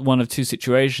 we've got one of two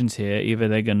situations here. Either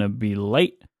they're going to be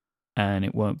late and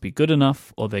it won't be good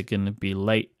enough, or they're going to be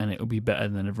late and it will be better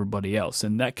than everybody else.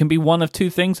 And that can be one of two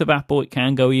things of Apple. It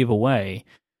can go either way.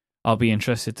 I'll be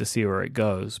interested to see where it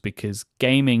goes, because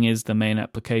gaming is the main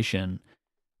application,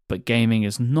 but gaming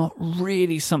is not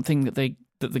really something that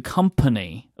the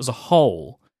company as a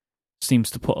whole seems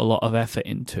to put a lot of effort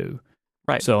into.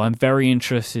 Right. So I'm very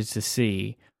interested to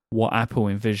see what Apple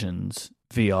envisions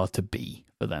VR to be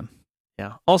for them.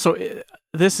 Yeah. Also,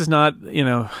 this is not,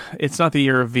 it's not the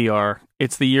year of VR.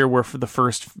 It's the year where the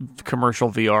first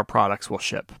commercial VR products will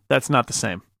ship. That's not the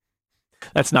same.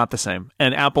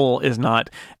 And Apple is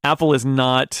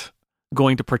not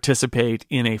going to participate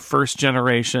in a first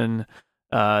generation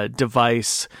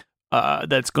device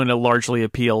that's going to largely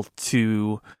appeal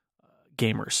to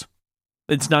gamers.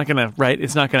 It's not going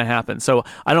to happen. So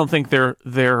I don't think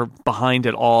they're behind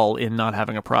at all in not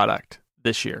having a product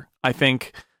this year. I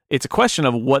think it's a question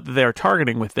of what they're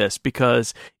targeting with this,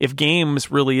 because if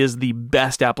games really is the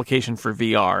best application for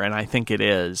VR, and I think it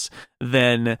is,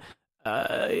 then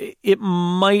it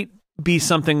might be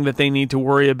something that they need to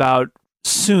worry about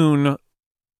soon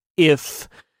if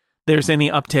there's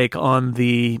any uptake on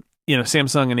the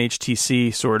Samsung and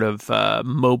HTC sort of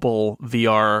mobile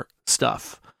VR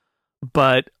stuff.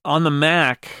 But on the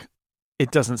Mac,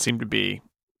 it doesn't seem to be.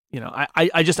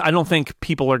 I don't think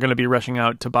people are going to be rushing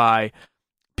out to buy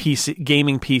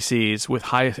gaming PCs with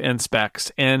high-end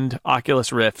specs and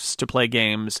Oculus Rifts to play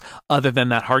games, other than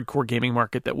that hardcore gaming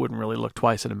market that wouldn't really look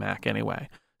twice at a Mac anyway.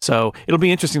 So it'll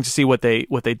be interesting to see what they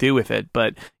do with it.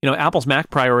 But Apple's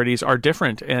Mac priorities are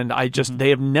different, and they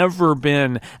have never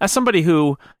been, as somebody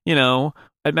who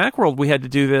at Macworld we had to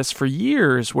do this for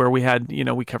years, where we had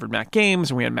we covered Mac games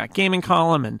and we had Mac gaming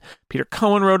column, and Peter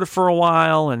Cohen wrote it for a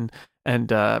while, and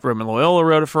Roman Loyola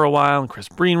wrote it for a while, and Chris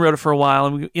Breen wrote it for a while,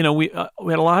 and we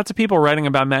had lots of people writing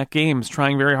about Mac games,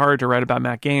 trying very hard to write about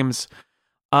Mac games.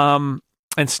 And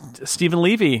Stephen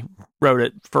Levy wrote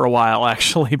it for a while,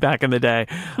 actually, back in the day.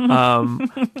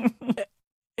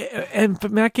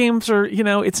 But Mac games are,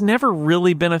 it's never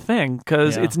really been a thing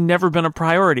because it's never been a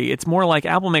priority. It's more like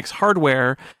Apple makes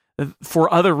hardware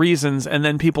for other reasons, and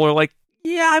then people are like,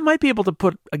 yeah, I might be able to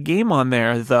put a game on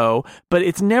there, though. But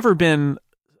it's never been,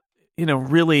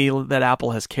 really that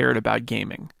Apple has cared about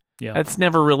gaming. Yeah, that's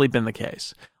never really been the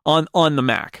case on the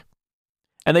Mac.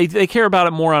 And they care about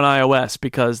it more on iOS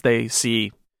because they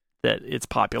see that it's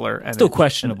popular. And still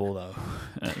questionable, though.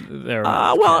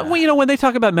 When they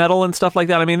talk about Metal and stuff like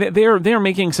that, I mean, they're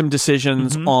making some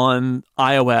decisions on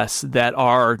iOS that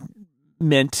are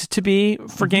meant to be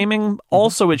for gaming.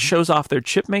 Also, it shows off their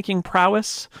chip making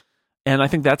prowess, and I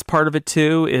think that's part of it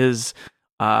too. Is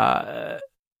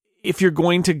if you're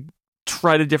going to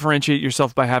try to differentiate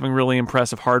yourself by having really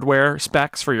impressive hardware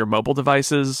specs for your mobile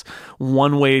devices,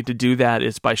 one way to do that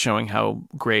is by showing how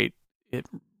great it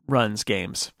runs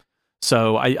games.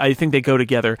 So I think they go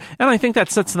together, and I think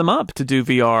that sets them up to do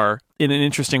VR in an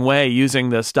interesting way, using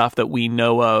the stuff that we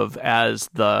know of as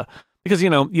because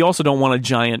you also don't want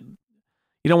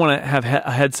you don't want to have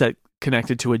a headset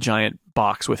connected to a giant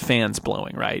box with fans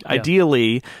blowing, right? Yeah.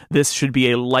 Ideally, this should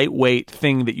be a lightweight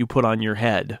thing that you put on your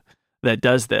head that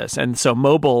does this. And so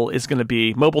mobile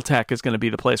tech is going to be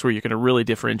the place where you're going to really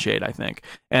differentiate, I think.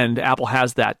 And Apple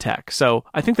has that tech. So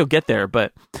I think they'll get there,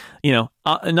 but not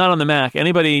on the Mac.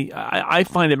 I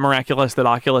find it miraculous that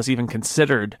Oculus even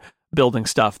considered building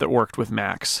stuff that worked with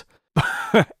Macs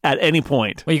at any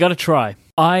point. Well, you got to try.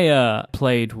 I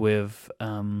played with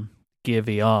Gear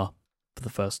VR for the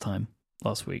first time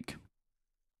last week.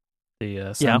 The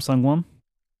Samsung one.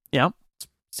 Yeah.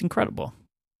 It's incredible.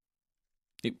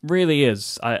 It really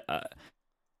is.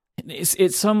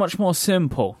 It's so much more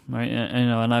simple, right?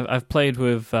 And I've played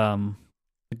with the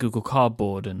Google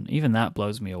Cardboard, and even that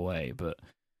blows me away. But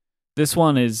this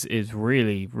one is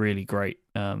really, really great.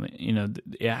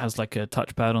 It has like a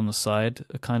touchpad on the side,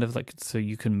 kind of like so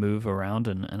you can move around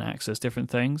and access different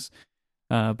things.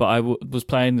 But I was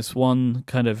playing this one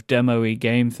kind of demo-y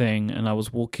game thing, and I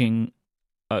was walking.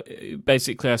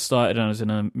 Basically, I started and I was in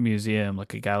a museum,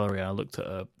 like a gallery. I looked at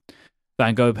a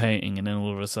Van Gogh painting, and then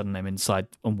all of a sudden I'm inside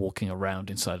and walking around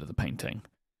inside of the painting.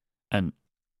 And,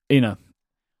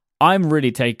 I'm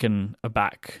really taken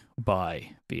aback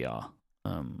by VR.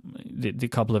 The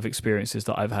couple of experiences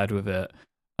that I've had with it,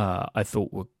 I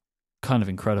thought were kind of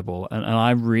incredible. And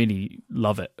I really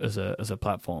love it as a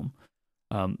platform.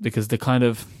 Because the kind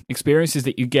of experiences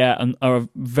that you get are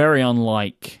very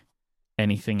unlike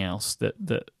anything else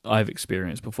that I've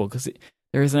experienced before. Because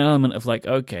there is an element of like,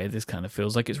 okay, this kind of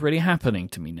feels like it's really happening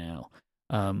to me now.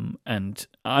 And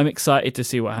I'm excited to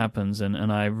see what happens,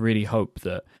 and I really hope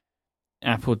that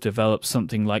Apple develops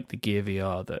something like the Gear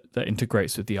VR that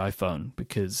integrates with the iPhone,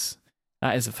 because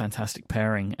that is a fantastic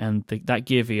pairing, and that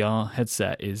Gear VR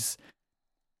headset is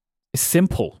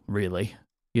simple, really.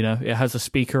 It has a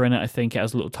speaker in it, I think. It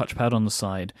has a little touchpad on the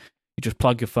side. You just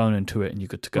plug your phone into it and you're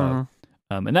good to go.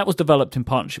 Mm-hmm. And that was developed in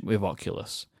partnership with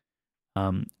Oculus.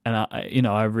 And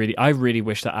I really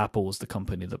wish that Apple was the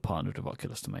company that partnered with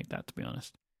Oculus to make that, to be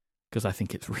honest, because I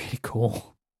think it's really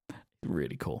cool,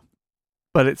 really cool.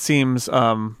 But it seems,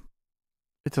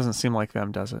 it doesn't seem like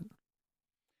them, does it?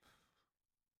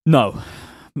 No,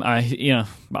 but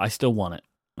I still want it,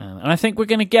 and I think we're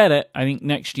going to get it. I think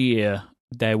next year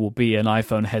there will be an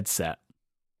iPhone headset.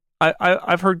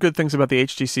 I've heard good things about the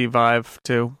HTC Vive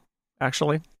too,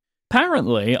 actually.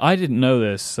 Apparently, I didn't know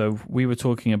this, so we were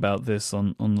talking about this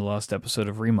on the last episode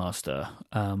of Remaster.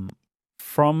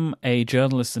 From a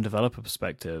journalist and developer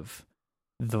perspective,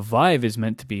 the Vive is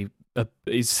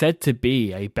said to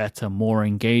be a better, more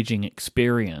engaging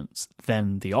experience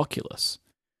than the Oculus.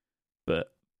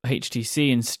 But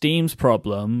HTC and Steam's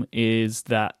problem is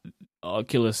that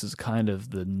Oculus is kind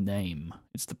of the name;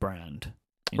 it's the brand,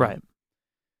 right?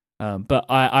 But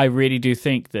I really do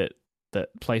think that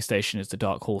PlayStation is the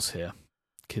dark horse here,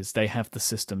 because they have the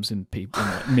systems in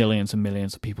millions and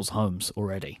millions of people's homes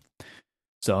already.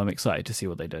 So I'm excited to see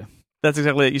what they do. That's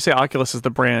exactly it. You say Oculus is the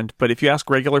brand, but if you ask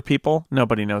regular people,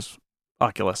 nobody knows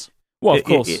Oculus. Well, of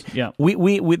course, yeah.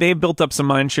 They built up some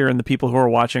mindshare in the people who are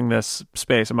watching this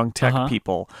space among tech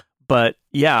people. But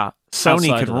yeah,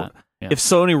 Sony could. If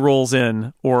Sony rolls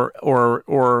in, or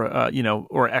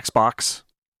Xbox,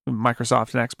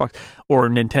 Microsoft and Xbox, or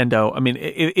Nintendo. I mean,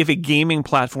 if a gaming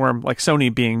platform like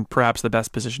Sony, being perhaps the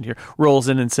best positioned here, rolls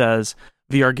in and says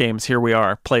VR games, here we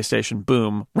are, PlayStation,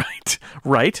 boom,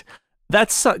 right.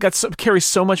 That carries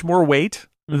so much more weight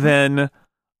than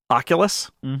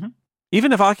Oculus. Mm-hmm.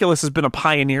 Even if Oculus has been a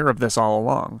pioneer of this all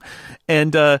along,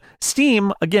 and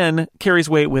Steam again carries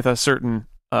weight with a certain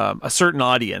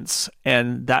audience,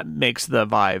 and that makes the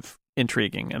Vive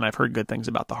intriguing. And I've heard good things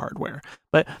about the hardware,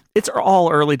 but it's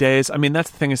all early days. I mean,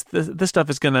 that's the thing, is this stuff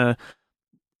is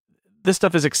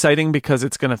exciting because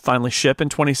it's going to finally ship in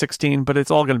 2016, but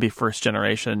it's all going to be first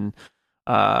generation,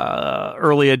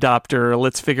 early adopter.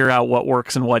 Let's figure out what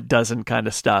works and what doesn't kind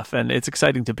of stuff. And it's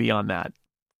exciting to be on that.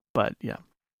 But yeah.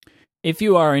 If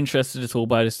you are interested at all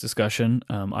by this discussion,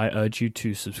 I urge you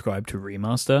to subscribe to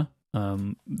Remaster.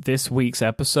 This week's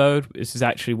episode, this is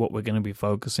actually what we're going to be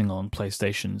focusing on,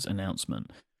 PlayStation's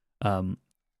announcement.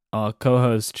 Our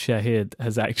co-host Shahid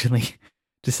has actually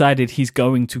decided he's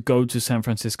going to go to San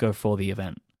Francisco for the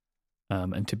event,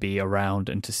 and to be around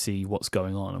and to see what's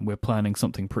going on. And we're planning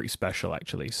something pretty special,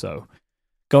 actually. So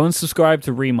go and subscribe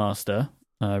to Remaster,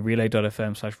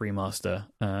 relay.fm/remaster,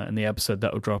 and the episode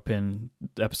that will drop in,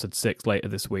 episode 6, later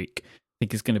this week, I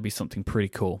think is going to be something pretty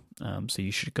cool. So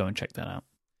you should go and check that out.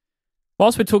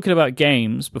 Whilst we're talking about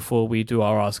games, before we do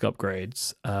our Ask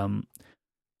Upgrades,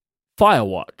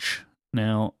 Firewatch.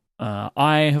 Now,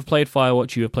 I have played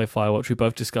Firewatch, you have played Firewatch, we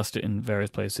both discussed it in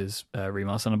various places.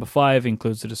 Remaster number 5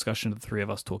 includes the discussion of the three of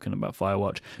us talking about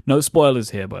Firewatch. No spoilers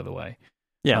here, by the way.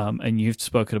 Yeah. And you've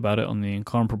spoken about it on the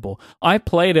Incomparable. I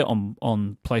played it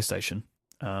on PlayStation,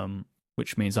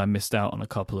 which means I missed out on a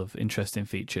couple of interesting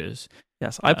features.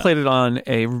 Yes, I played it on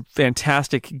a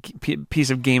fantastic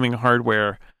piece of gaming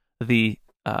hardware, the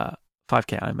 5K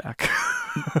iMac.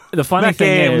 The funny Not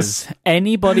thing games. is,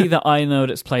 anybody that I know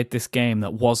that's played this game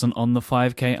that wasn't on the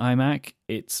 5K iMac,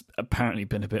 it's apparently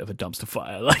been a bit of a dumpster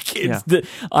fire. Like,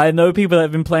 I know people that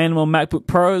have been playing them on MacBook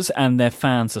Pros, and their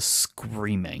fans are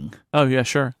screaming. Oh yeah,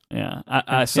 sure. Yeah,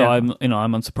 I'm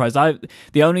unsurprised.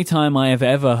 The only time I have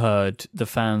ever heard the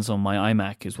fans on my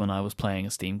iMac is when I was playing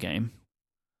a Steam game.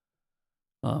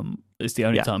 It's the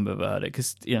only time I've ever heard it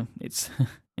because it's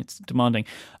it's demanding.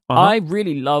 I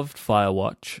really loved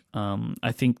Firewatch.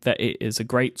 I think that it is a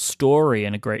great story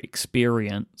and a great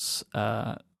experience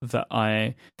that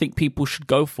I think people should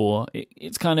go for.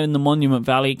 It's kind of in the Monument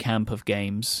Valley camp of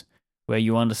games where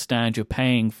you understand you're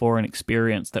paying for an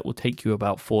experience that will take you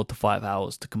about 4 to 5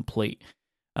 hours to complete.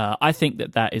 I think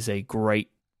that is a great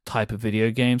type of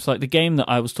video game. So like the game that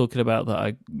I was talking about that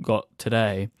I got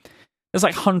today, there's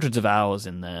like hundreds of hours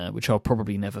in there, which I'll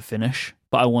probably never finish,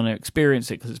 but I want to experience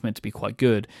it because it's meant to be quite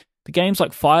good. The games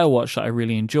like Firewatch that I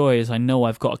really enjoy is I know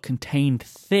I've got a contained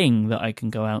thing that I can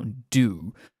go out and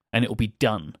do, and it will be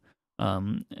done.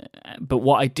 But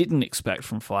what I didn't expect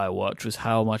from Firewatch was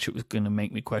how much it was going to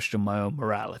make me question my own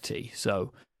morality.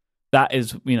 So that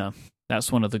is,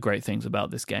 that's one of the great things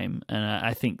about this game. And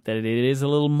I think that it is a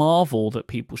little marvel that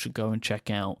people should go and check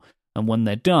out. And when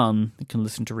they're done, you can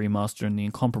listen to Remaster and The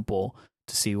Incomparable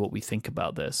to see what we think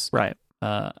about this. Right.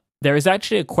 There is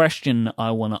actually a question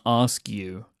I want to ask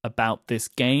you about this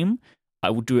game. I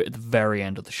will do it at the very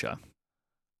end of the show.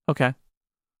 Okay.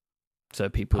 So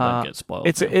people don't get spoiled.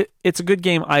 It's a good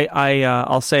game.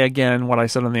 I'll say again what I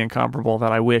said on The Incomparable,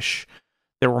 that I wish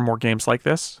there were more games like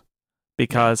this,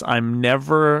 because I'm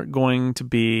never going to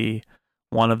be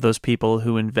one of those people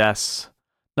who invests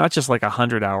not just like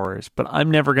 100 hours, but I'm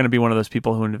never going to be one of those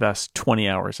people who invests 20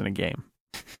 hours in a game.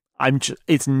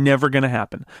 It's never going to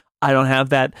happen. I don't have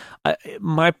that.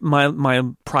 My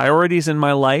priorities in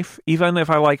my life, even if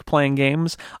I like playing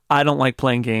games, I don't like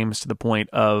playing games to the point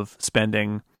of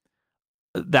spending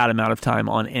that amount of time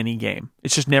on any game.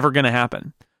 It's just never going to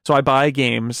happen. So I buy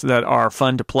games that are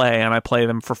fun to play, and I play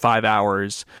them for 5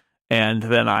 hours, and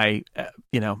then I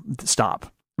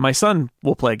stop. My son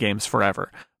will play games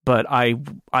forever, but I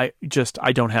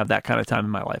don't have that kind of time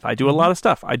in my life. I do a lot of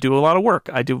stuff. I do a lot of work.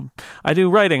 I do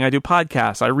writing. I do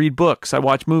podcasts. I read books. I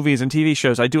watch movies and TV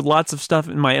shows. I do lots of stuff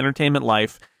in my entertainment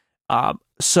life.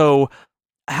 So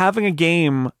having a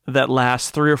game that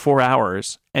lasts 3 or 4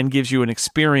 hours and gives you an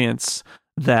experience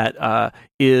that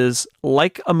is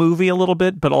like a movie a little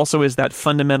bit, but also is that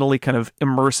fundamentally kind of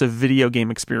immersive video game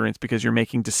experience because you're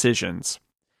making decisions.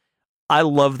 I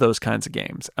love those kinds of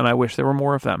games, and I wish there were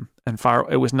more of them. And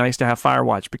it was nice to have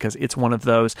Firewatch because it's one of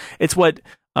those. It's what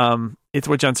John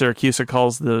Siracusa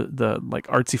calls the like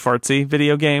artsy fartsy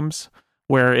video games,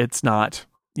 where it's not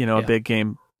a big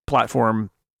game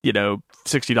platform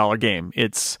 $60 game.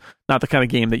 It's not the kind of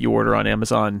game that you order on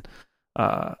Amazon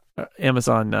now,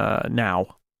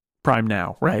 Prime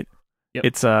Now, right? Yep.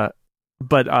 It's but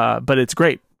it's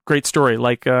great story.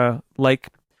 Like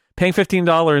paying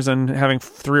 $15 and having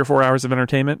 3 or 4 hours of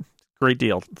entertainment, great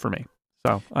deal for me.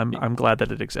 So I'm glad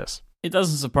that it exists. It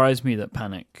doesn't surprise me that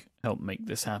Panic helped make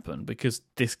this happen, because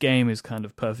this game is kind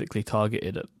of perfectly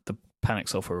targeted at the Panic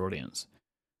software audience.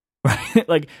 Right?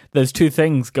 Like, those two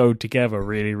things go together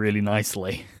really, really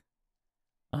nicely.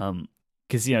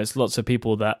 Because it's lots of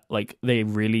people that they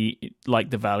really like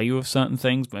the value of certain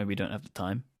things, but maybe don't have the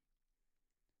time.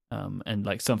 And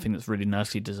like something that's really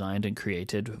nicely designed and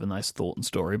created with a nice thought and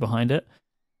story behind it.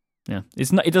 Yeah,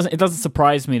 it doesn't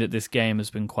surprise me that this game has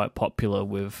been quite popular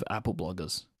with Apple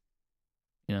bloggers.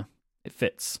 It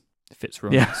fits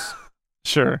real nice.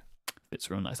 Sure. It's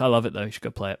real nice. I love it though. You should go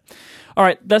play it. All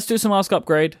right, let's do some Ask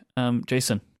Upgrade.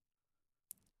 Jason,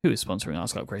 who is sponsoring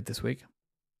Ask Upgrade this week?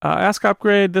 Ask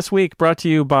Upgrade this week brought to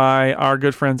you by our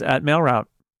good friends at MailRoute.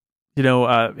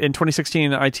 In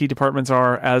 2016, IT departments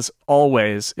are, as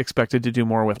always, expected to do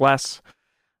more with less,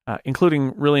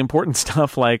 including really important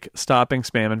stuff like stopping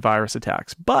spam and virus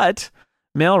attacks. But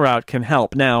MailRoute can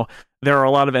help. Now, there are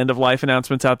a lot of end-of-life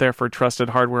announcements out there for trusted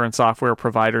hardware and software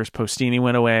providers. Postini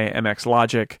went away, MX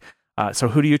Logic. So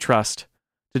who do you trust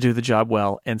to do the job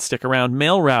well and stick around?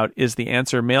 MailRoute is the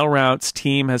answer. MailRoute's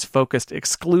team has focused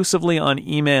exclusively on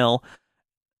email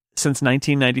since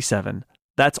 1997.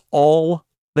 That's all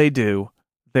they do.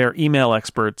 They're email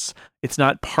experts. It's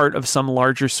not part of some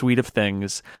larger suite of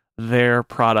things. Their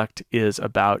product is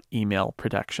about email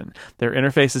protection. Their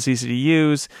interface is easy to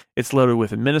use. It's loaded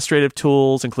with administrative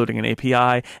tools, including an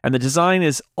API, and the design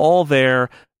is all there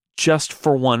just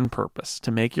for one purpose: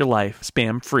 to make your life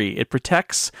spam-free. It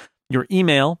protects your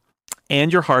email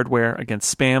and your hardware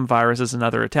against spam, viruses, and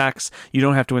other attacks. You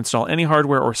don't have to install any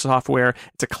hardware or software.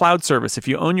 It's a cloud service. If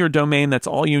you own your domain, that's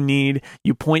all you need.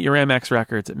 You point your MX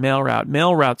records at MailRoute.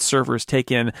 MailRoute servers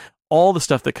take in all the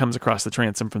stuff that comes across the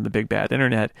transom from the big bad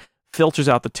internet, filters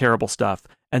out the terrible stuff,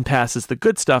 and passes the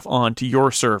good stuff on to your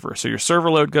server. So your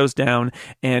server load goes down,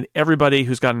 and everybody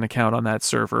who's got an account on that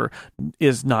server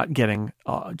is not getting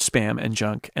spam and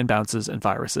junk and bounces and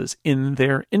viruses in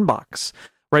their inbox.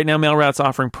 Right now, MailRoute's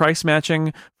offering price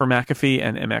matching for McAfee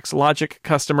and MX Logic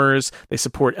customers. They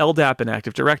support LDAP and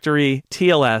Active Directory,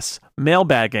 TLS,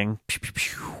 mailbagging,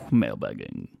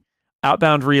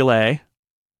 outbound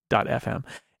relay.fm.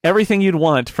 Everything you'd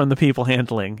want from the people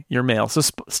handling your mail. So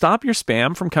stop your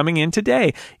spam from coming in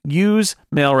today. Use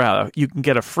MailRoute. You can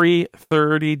get a free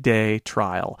 30-day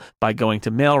trial by going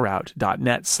to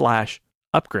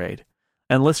mailroute.net/upgrade.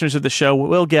 And listeners of the show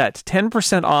will get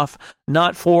 10% off,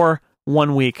 not for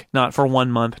 1 week, not for 1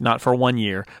 month, not for 1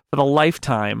 year, for the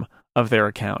lifetime of their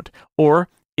account. Or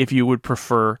if you would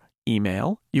prefer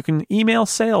email, you can email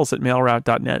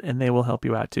sales@mailroute.net and they will help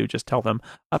you out too. Just tell them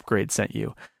Upgrade sent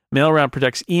you. MailRoute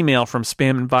protects email from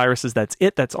spam and viruses. That's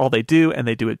it. That's all they do, and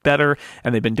they do it better,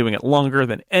 and they've been doing it longer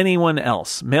than anyone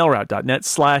else.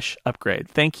 MailRoute.net/upgrade.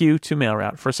 Thank you to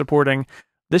MailRoute for supporting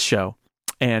this show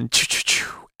and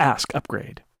ask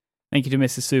Upgrade. Thank you to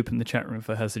Mrs. Soup in the chat room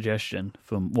for her suggestion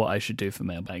for what I should do for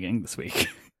mailbagging this week.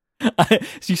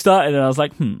 She started and I was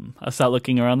like, I start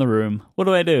looking around the room. What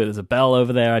do I do? There's a bell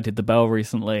over there. I did the bell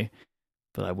recently,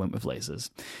 but I went with lasers.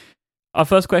 Our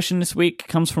first question this week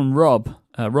comes from Rob.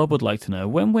 Rob would like to know,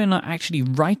 when we're not actually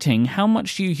writing, how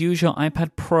much do you use your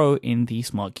iPad Pro in the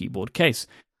Smart Keyboard case?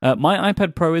 My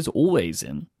iPad Pro is always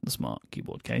in the Smart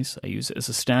Keyboard case. I use it as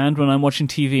a stand when I'm watching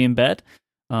TV in bed.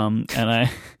 And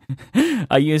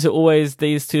I use it always,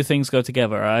 these two things go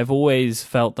together. I've always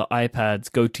felt that iPads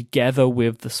go together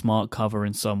with the smart cover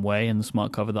in some way, and the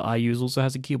smart cover that I use also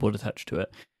has a keyboard attached to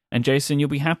it. And Jason, you'll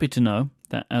be happy to know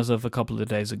that as of a couple of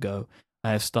days ago,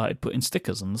 I have started putting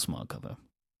stickers on the smart cover.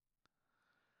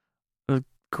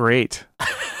 Great.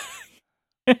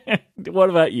 What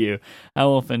about you? How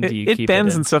often do you keep it? It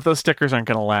bends and stuff. Those stickers aren't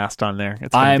going to last on there.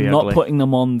 I'm not putting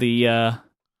them on the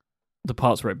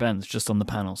parts where it bends, just on the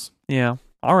panels. Yeah.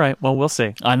 All right. Well, we'll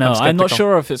see. I know. I'm not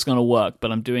sure if it's going to work,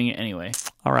 but I'm doing it anyway.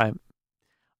 All right.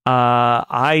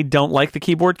 I don't like the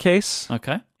keyboard case.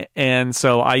 Okay. And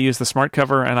so I use the smart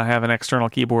cover, and I have an external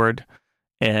keyboard.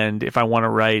 And if I want to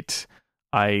write,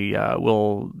 I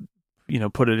will,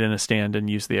 put it in a stand and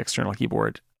use the external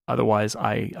keyboard. Otherwise,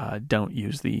 I don't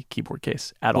use the keyboard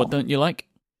case at all. What don't you like?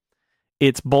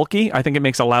 It's bulky. I think it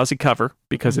makes a lousy cover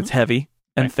because it's heavy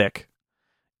and thick.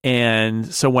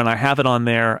 And so when I have it on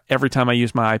there, every time I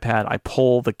use my iPad, I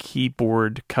pull the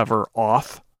keyboard cover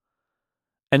off.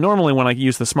 And normally when I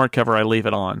use the smart cover, I leave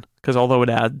it on because although it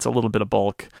adds a little bit of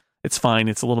bulk, it's fine.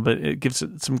 It gives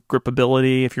it some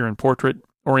gripability if you're in portrait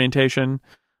orientation.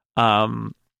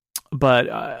 But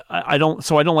I don't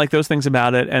like those things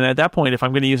about it. And at that point, if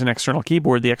I'm going to use an external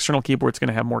keyboard, the external keyboard's going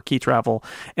to have more key travel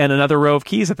and another row of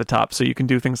keys at the top. So you can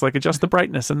do things like adjust the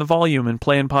brightness and the volume and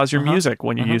play and pause your music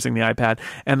when you're using the iPad.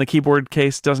 And the keyboard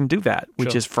case doesn't do that,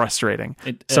 which is frustrating.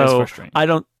 It is frustrating.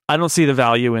 I don't see the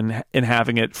value in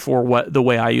having it for the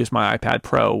way I use my iPad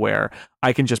Pro, where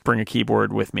I can just bring a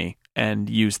keyboard with me and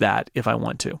use that if I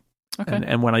want to. Okay.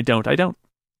 And when I don't, I don't.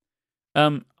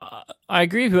 I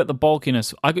agree with you about the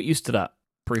bulkiness. I got used to that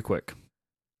pretty quick.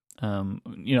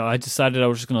 I decided I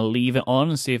was just going to leave it on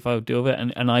and see if I would deal with it,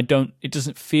 and it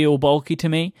doesn't feel bulky to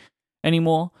me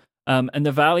anymore. And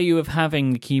the value of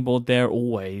having the keyboard there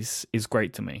always is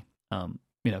great to me.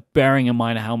 Bearing in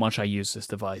mind how much I use this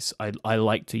device, I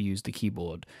like to use the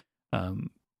keyboard.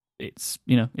 It's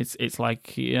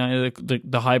like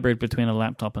the hybrid between a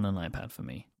laptop and an iPad for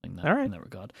me in that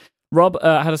regard. Rob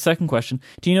had a second question.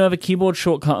 Do you know of a keyboard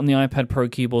shortcut on the iPad Pro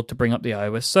keyboard to bring up the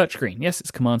iOS search screen? Yes,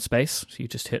 it's Command Space. So you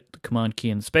just hit the Command key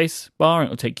in the space bar and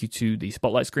it'll take you to the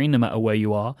Spotlight screen no matter where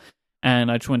you are. And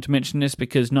I just wanted to mention this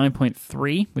because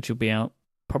 9.3, which will be out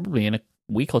probably in a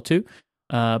week or two,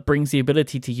 brings the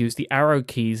ability to use the arrow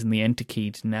keys and the enter key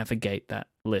to navigate that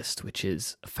list, which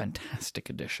is a fantastic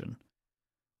addition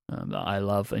that I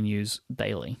love and use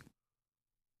daily.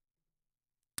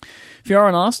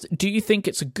 Fioran asked, do you think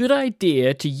it's a good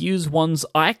idea to use one's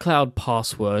iCloud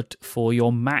password for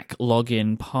your Mac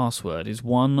login password? Is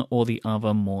one or the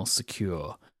other more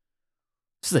secure?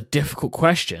 This is a difficult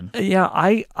question. Yeah,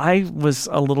 I was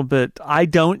a little bit... I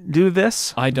don't do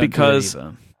this. I don't do it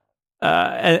either.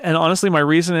 And honestly, my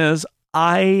reason is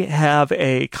I have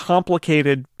a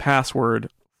complicated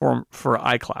password for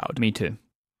iCloud. Me too.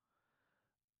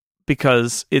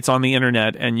 because it's on the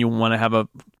internet and you want to have a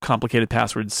complicated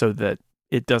password so that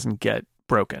it doesn't get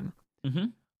broken. Mm-hmm.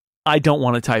 I don't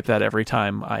want to type that every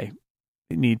time I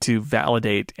need to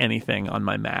validate anything on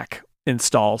my Mac,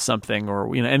 install something,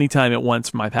 or anytime it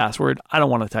wants my password. I don't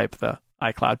want to type the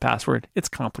iCloud password. It's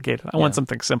complicated. I want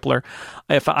something simpler.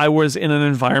 If I was in an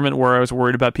environment where I was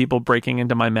worried about people breaking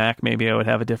into my Mac, maybe I would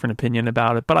have a different opinion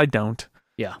about it, but I don't.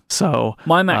 Yeah. So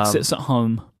my Mac sits at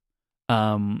home.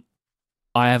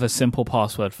 I have a simple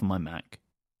password for my Mac.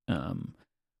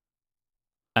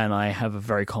 And I have a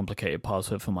very complicated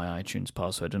password for my iTunes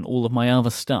password and all of my other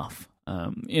stuff.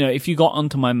 If you got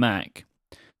onto my Mac,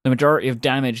 the majority of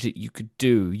damage that you could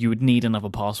do, you would need another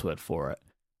password for it.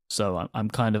 So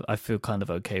I feel kind of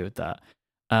okay with that.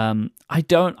 I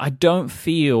don't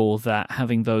feel that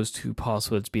having those two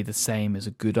passwords be the same is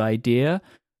a good idea.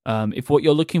 If what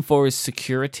you're looking for is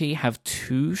security, have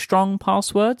two strong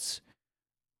passwords.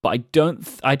 But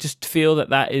I just feel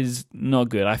that is not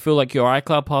good. I feel like your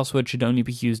iCloud password should only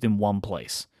be used in one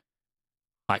place.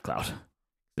 iCloud.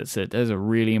 That's it. There's a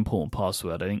really important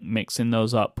password. I think mixing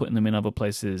those up, putting them in other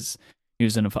places,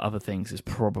 using them for other things is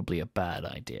probably a bad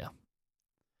idea.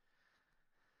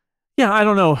 Yeah, I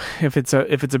don't know if it's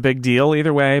a big deal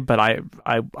either way, but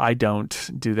I don't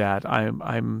do that.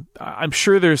 I'm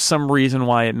sure there's some reason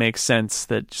why it makes sense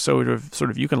that sort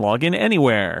of you can log in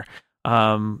anywhere.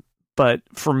 But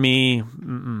for me,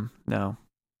 no.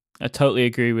 I totally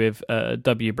agree with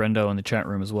W. Brendo in the chat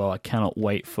room as well. I cannot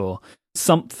wait for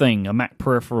a Mac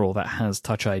peripheral that has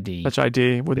Touch ID. Touch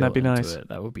ID, wouldn't that be nice?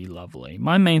 That would be lovely.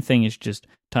 My main thing is just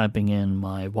typing in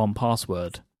my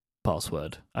 1Password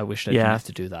password. I wish I didn't have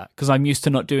to do that because I'm used to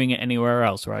not doing it anywhere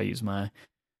else where I use my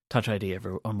Touch ID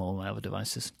on all my other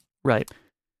devices. Right.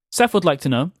 Seth would like to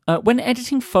know, when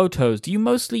editing photos, do you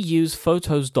mostly use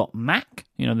Photos.Mac,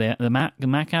 the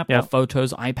Mac app, or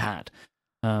Photos iPad?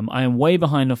 I am way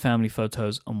behind on family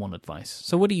photos on one advice.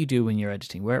 So what do you do when you're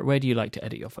editing? Where do you like to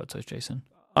edit your photos, Jason?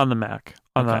 On the Mac.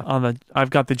 I've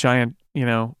got the giant,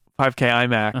 5K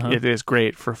iMac. Uh-huh. It is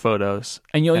great for photos.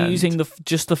 And you're using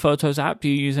just the Photos app? Do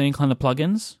you use any kind of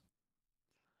plugins?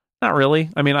 Not really.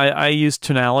 I mean, I use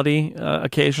Tonality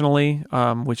occasionally,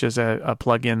 which is a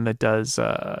plugin that does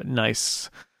nice,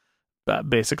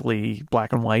 basically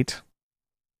black and white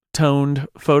toned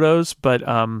photos. But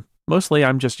mostly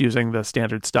I'm just using the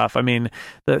standard stuff. I mean,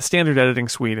 the standard editing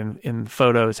suite in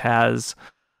Photos has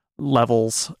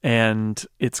levels, and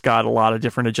it's got a lot of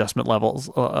different adjustment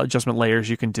layers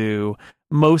you can do.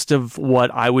 Most of what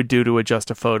I would do to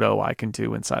adjust a photo, I can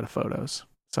do inside of Photos.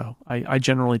 So I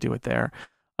generally do it there.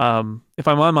 If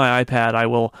I'm on my iPad, I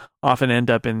will often end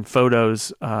up in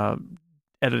Photos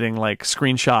editing like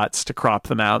screenshots to crop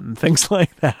them out and things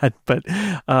like that.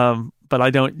 But I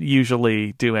don't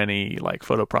usually do any like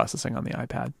photo processing on the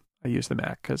iPad. I use the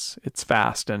Mac because it's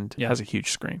fast and has a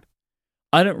huge screen.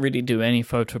 I don't really do any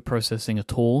photo processing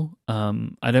at all.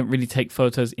 I don't really take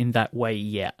photos in that way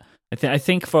yet. I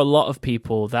think for a lot of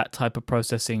people, that type of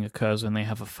processing occurs when they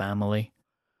have a family.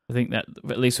 I think that,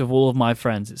 at least with all of my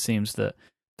friends, it seems that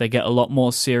they get a lot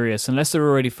more serious. Unless they're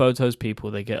already photos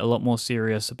people, they get a lot more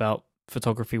serious about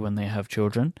photography when they have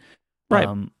children. Right.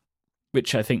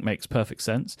 Which I think makes perfect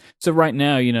sense. So right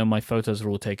now, my photos are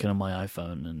all taken on my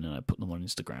iPhone and then I put them on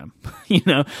Instagram.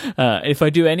 If I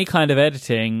do any kind of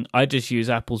editing, I just use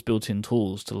Apple's built-in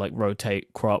tools to like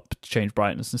rotate, crop, change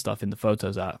brightness and stuff in the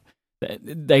Photos app.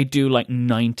 They do like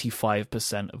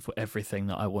 95% of everything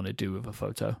that I want to do with a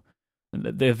photo.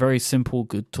 They're very simple,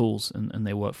 good tools, and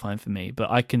they work fine for me.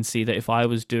 But I can see that if I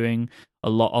was doing a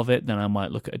lot of it, then I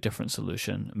might look at a different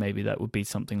solution. Maybe that would be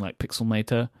something like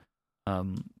Pixelmator,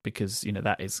 because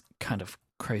that is kind of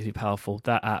crazy powerful.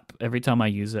 That app, every time I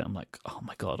use it, I'm like, oh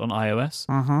my god! On iOS,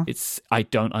 I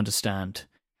don't understand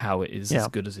how it is as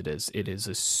good as it is. It is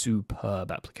a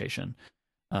superb application.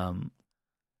 I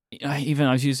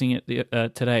was using it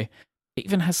today. It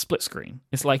even has split screen.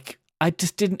 It's like, I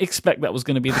just didn't expect that was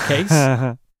going to be the case.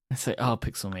 I say,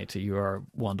 Pixelmator, you are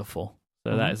wonderful.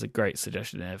 So that is a great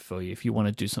suggestion there for you. If you want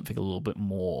to do something a little bit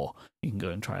more, you can go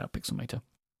and try out Pixelmator.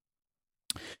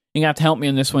 You have to help me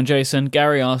on this one, Jason.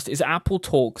 Gary asked, is Apple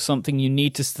Talk something you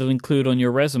need to still include on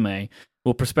your resume?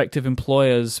 Will prospective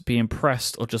employers be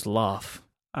impressed or just laugh?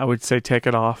 I would say take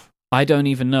it off. I don't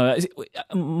even know.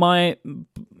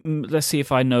 Let's see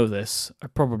if I know this. I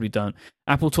probably don't.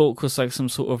 Apple Talk was like some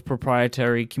sort of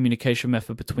proprietary communication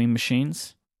method between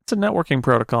machines. It's a networking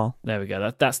protocol. There we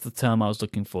go. That's the term I was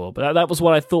looking for. But that was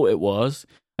what I thought it was.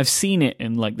 I've seen it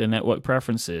in like the network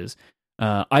preferences.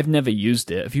 I've never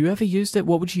used it. Have you ever used it?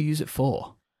 What would you use it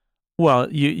for?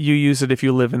 Well, you use it if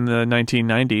you live in the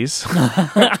 1990s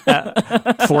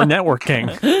for networking.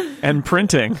 and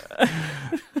printing.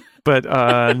 But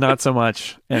not so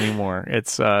much anymore.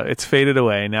 It's faded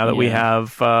away now that we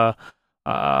have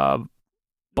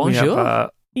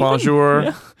Bonjour. Bonjour,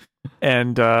 yeah.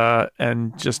 and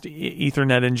just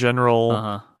Ethernet in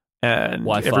general, and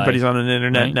Wi-Fi, everybody's on an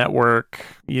internet network.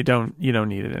 You don't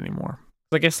need it anymore.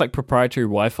 I guess like proprietary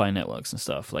Wi-Fi networks and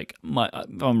stuff. Like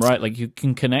I'm right. Like you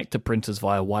can connect to printers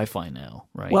via Wi-Fi now,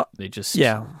 right? Well, they just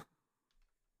Yeah,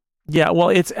 well,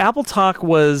 it's AppleTalk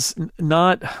was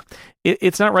not.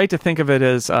 It's not right to think of it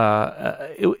as.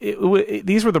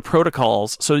 These were the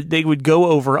protocols, so they would go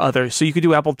over other. So you could do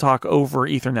AppleTalk over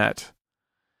Ethernet,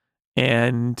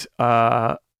 and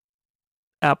AppleTalk.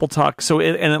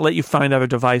 And it let you find other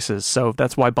devices. So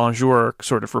that's why Bonjour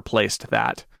sort of replaced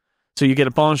that. So you get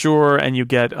a Bonjour, and you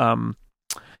get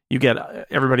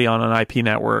everybody on an IP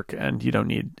network, and you don't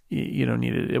need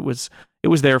it. It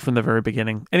was there from the very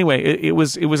beginning. Anyway, it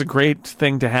was a great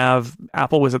thing to have.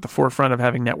 Apple was at the forefront of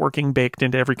having networking baked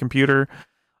into every computer.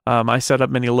 I set up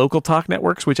many local talk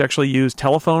networks, which actually use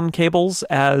telephone cables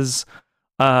as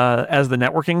the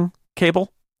networking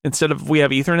cable instead of we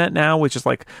have Ethernet now, which is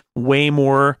like way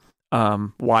more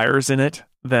wires in it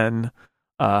than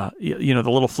the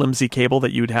little flimsy cable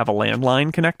that you'd have a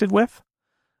landline connected with.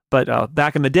 But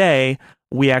back in the day,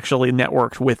 we actually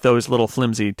networked with those little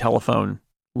flimsy telephone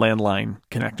landline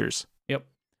connectors. Yep.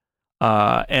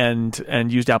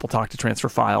 And used AppleTalk to transfer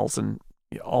files and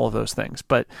all of those things.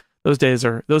 But those days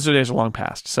are long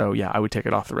past. So yeah, I would take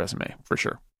it off the resume for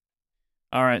sure.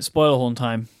 All right, spoiler horn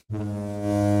time.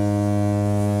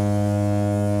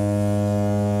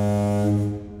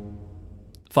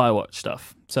 Firewatch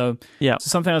stuff. So yeah,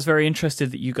 something I was very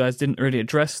interested that you guys didn't really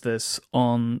address this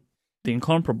on The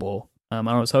Incomparable.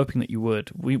 I was hoping that you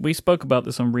would. We spoke about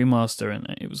this on Remaster, and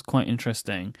it was quite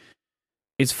interesting.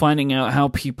 It's finding out how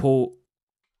people,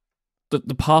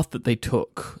 the path that they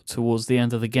took towards the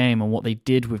end of the game and what they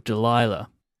did with Delilah.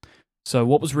 So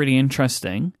what was really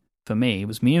interesting for me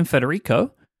was me and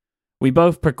Federico. We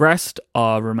both progressed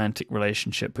our romantic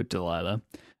relationship with Delilah,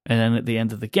 and then at the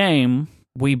end of the game,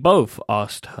 we both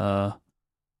asked her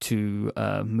to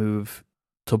move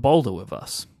to Boulder with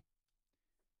us.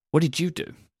 What did you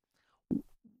do?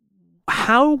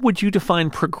 How would you define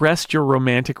progressed your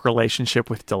romantic relationship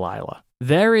with Delilah?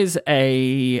 There is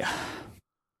okay,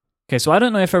 so I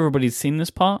don't know if everybody's seen this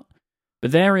part,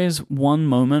 but there is one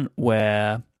moment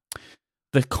where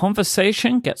the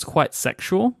conversation gets quite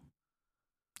sexual,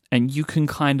 and you can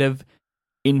kind of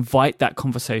invite that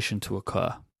conversation to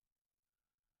occur.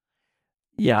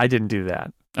 Yeah, I didn't do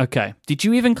that. Okay. Did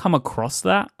you even come across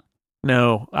that?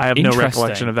 No, I have no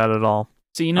recollection of that at all.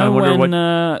 So you know when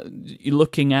you're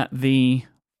looking at the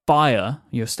fire,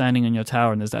 you're standing in your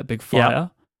tower and there's that big fire? Yeah.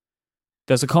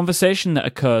 There's a conversation that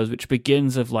occurs which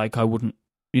begins of like, I wouldn't,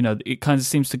 it kind of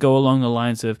seems to go along the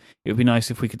lines of, it would be nice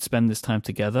if we could spend this time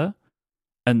together.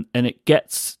 And it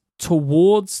gets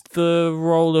towards the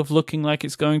role of looking like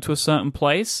it's going to a certain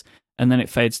place, and then it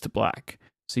fades to black.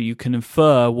 So you can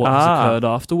infer what has occurred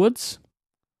afterwards.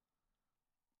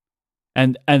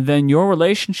 And then your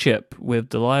relationship with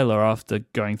Delilah after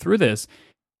going through this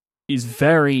is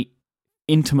very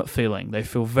intimate feeling. They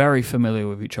feel very familiar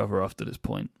with each other after this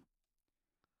point.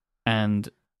 And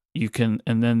you can,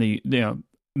 and then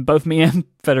both me and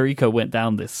Federico went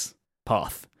down this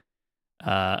path.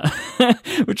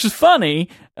 Which is funny.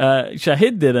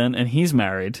 Shahid didn't, and he's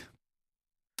married.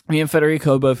 Me and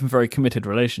Federico are both in very committed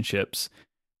relationships.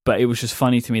 But it was just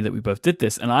funny to me that we both did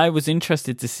this. And I was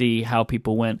interested to see how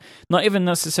people went, not even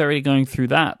necessarily going through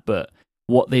that, but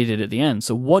what they did at the end.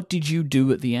 So what did you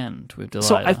do at the end with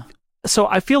Delilah? So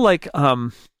I feel like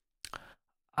that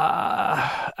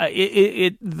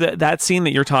scene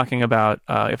that you're talking about,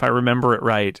 if I remember it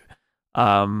right,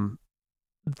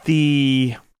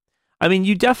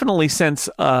 you definitely sense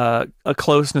a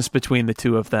closeness between the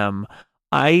two of them.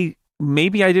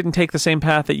 Maybe I didn't take the same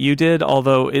path that you did,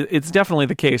 although it's definitely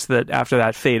the case that after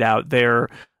that fade out, their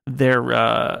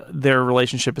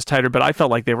relationship is tighter. But I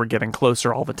felt like they were getting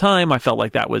closer all the time. I felt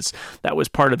like that was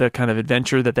part of the kind of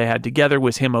adventure that they had together,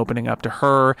 was him opening up to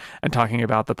her and talking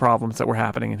about the problems that were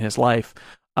happening in his life.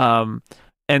 And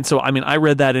so, I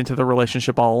read that into the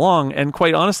relationship all along. And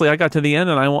quite honestly, I got to the end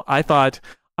and I thought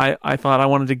I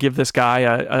wanted to give this guy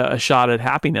a shot at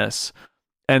happiness.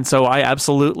 And so I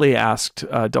absolutely asked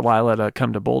Delilah to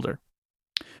come to Boulder.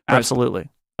 Absolutely.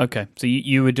 Okay, so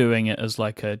you were doing it as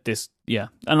like yeah.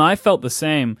 And I felt the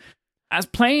same. As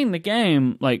playing the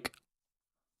game, like,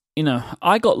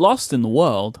 I got lost in the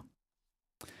world,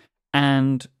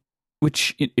 and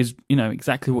which is,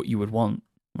 exactly what you would want,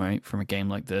 right, from a game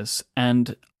like this.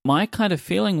 And my kind of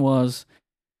feeling was,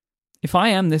 if I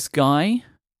am this guy,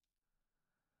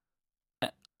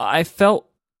 I felt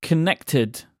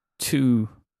connected to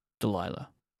Delilah.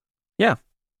 Yeah.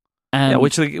 And yeah,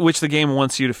 which the game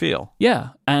wants you to feel. Yeah,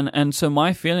 and so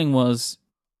my feeling was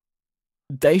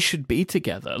they should be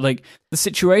together. Like, the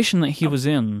situation that he was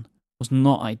in was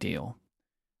not ideal.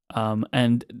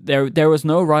 And there was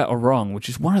no right or wrong, which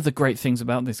is one of the great things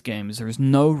about this game, is there is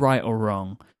no right or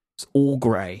wrong. It's all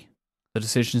grey. The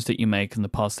decisions that you make and the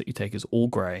paths that you take is all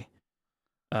grey.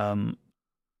 And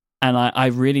I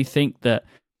really think that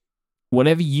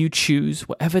whatever you choose,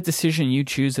 whatever decision you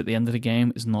choose at the end of the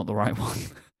game is not the right one.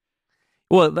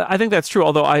 Well, I think that's true.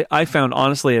 Although I found,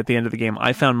 honestly, at the end of the game,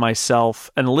 I found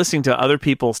myself, and listening to other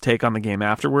people's take on the game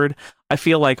afterward, I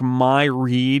feel like my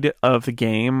read of the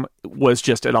game was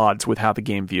just at odds with how the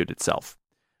game viewed itself.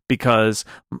 Because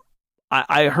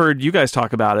I heard you guys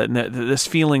talk about it, and this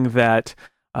feeling that,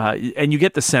 and you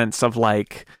get the sense of,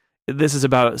 like, this is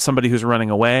about somebody who's running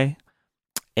away,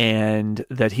 and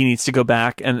that he needs to go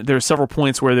back. And there's several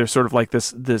points where there's sort of like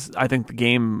this, I think the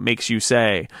game makes you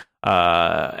say,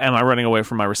 am I running away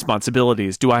from my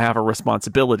responsibilities? Do I have a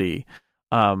responsibility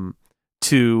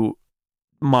to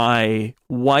my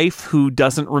wife who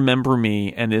doesn't remember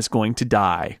me and is going to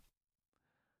die?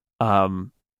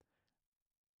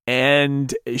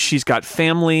 And she's got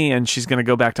family, and she's going to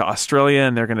go back to Australia,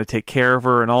 and they're going to take care of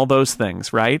her and all those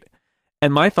things, right?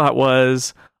 And my thought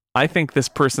was, I think this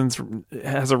person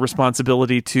has a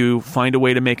responsibility to find a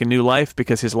way to make a new life,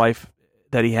 because his life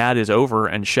that he had is over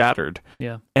and shattered.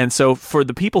 Yeah. And so for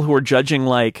the people who are judging,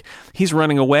 like, he's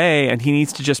running away and he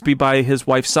needs to just be by his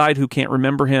wife's side who can't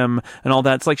remember him and all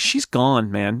that, it's like, she's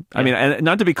gone, man. Yeah. I mean, and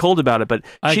not to be cold about it, but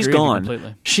she's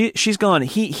gone. She's gone.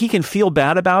 He can feel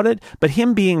bad about it, but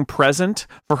him being present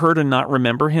for her to not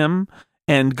remember him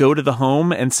and go to the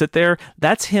home and sit there,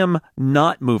 that's him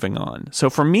not moving on. So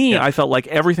for me, I felt like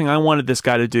everything I wanted this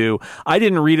guy to do, I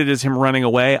didn't read it as him running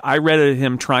away. I read it as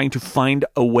him trying to find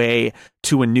a way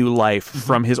to a new life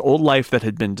from his old life that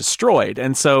had been destroyed.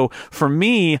 And so for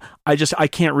me, I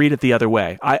can't read it the other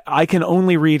way. I can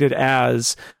only read it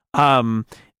as so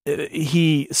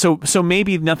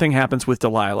maybe nothing happens with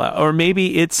Delilah, or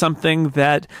maybe it's something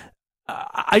that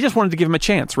I just wanted to give him a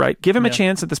chance, right? Give him a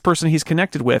chance at this person he's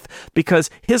connected with, because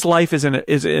his life is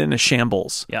in a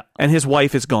shambles, and his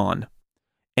wife is gone,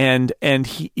 and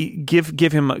he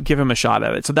give him a shot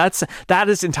at it. So that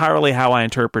is entirely how I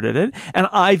interpreted it, and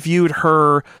I viewed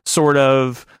her sort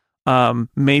of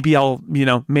maybe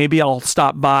I'll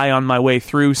stop by on my way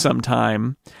through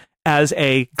sometime as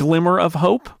a glimmer of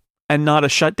hope, and not a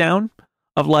shutdown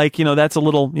of, like, that's a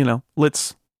little,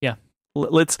 let's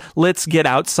get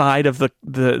outside of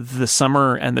the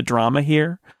summer and the drama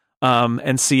here,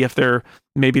 and see if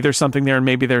there's something there and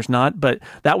maybe there's not. But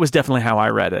that was definitely how I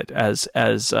read it, as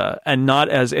and not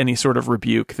as any sort of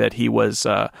rebuke that he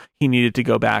needed to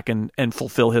go back and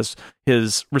fulfill his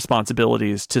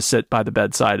responsibilities to sit by the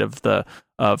bedside of the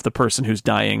person who's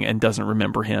dying and doesn't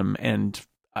remember him. And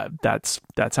that's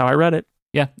how I read it.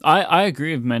 Yeah, I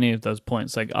agree with many of those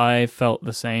points. Like, I felt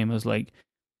the same as, like,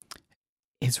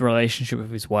 his relationship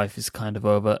with his wife is kind of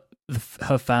over.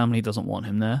 Her family doesn't want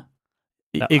him there.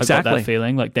 Exactly. I got that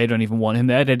feeling, like, they don't even want him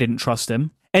there. They didn't trust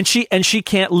him. And she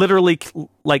can't literally,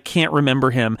 like, can't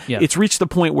remember him. Yeah. It's reached the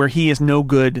point where he is no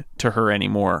good to her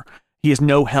anymore. He is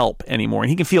no help anymore. And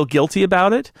he can feel guilty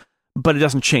about it, but it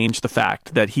doesn't change the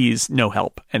fact that he's no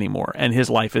help anymore. And his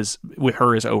life with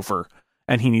her is over.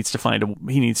 And he needs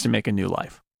to make a new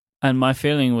life. And my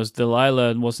feeling was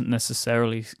Delilah wasn't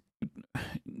necessarily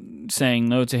saying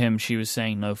no to him. She was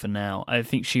saying no for now. I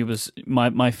think she was,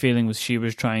 my feeling was she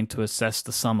was trying to assess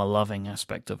the summer loving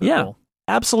aspect of it all.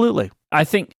 Absolutely. I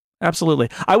think absolutely.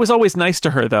 I was always nice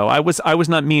to her, though. I was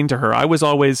not mean to her. I was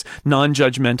always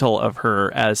non-judgmental of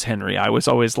her as Henry. I was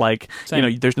always like,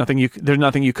 Same. there's nothing you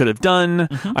could have done.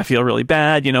 Mm-hmm. I feel really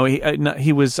bad.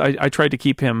 He was. I tried to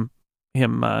keep him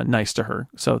nice to her,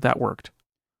 so that worked.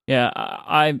 Yeah,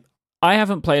 I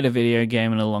haven't played a video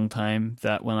game in a long time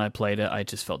that when I played it, I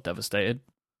just felt devastated.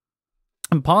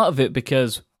 And part of it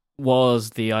was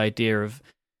the idea of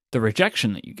the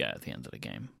rejection that you get at the end of the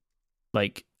game.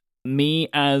 Like, me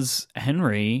as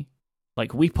Henry,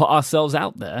 like, we put ourselves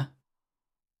out there,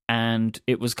 and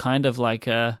it was kind of like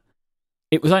it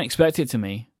was unexpected to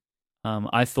me.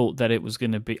 I thought that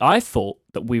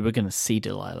we were going to see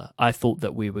Delilah. I thought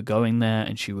that we were going there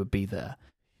and she would be there.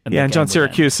 And John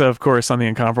Siracusa, of course, on The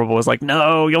Incomparable was like,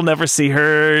 no, you'll never see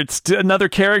her. It's another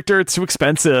character. It's too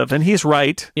expensive. And he's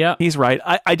right. Yeah. He's right.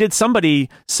 Somebody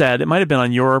said, it might have been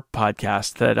on your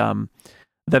podcast,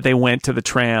 that they went to the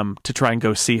tram to try and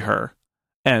go see her.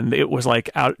 And it was like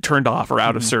turned off or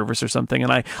out of service or something.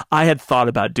 And I had thought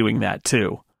about doing that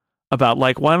too. about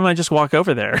like, why don't I just walk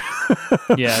over there?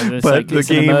 Yeah, it's But like the it's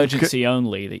an game emergency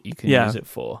only that you can Yeah. use it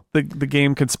for. The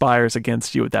game conspires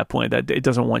against you at that point. That it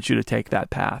doesn't want you to take that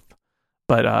path.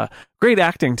 But great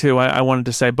acting too. I wanted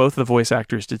to say both of the voice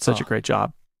actors did such a great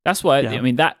job. That's why Yeah. I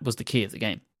mean that was the key of the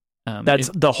game.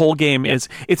 The whole game is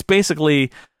it's basically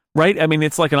right. I mean,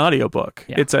 it's like an audiobook.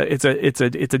 Yeah. It's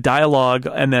a dialogue,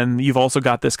 and then you've also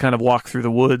got this kind of walk through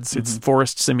the woods. It's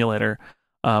forest simulator.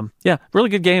 Really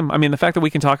good game. I mean, the fact that we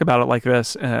can talk about it like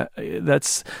this,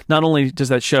 that's not only does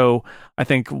that show, I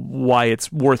think, why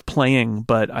it's worth playing,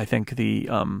 but I think the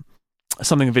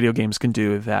something video games can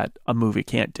do that a movie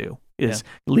can't do is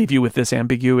leave you with this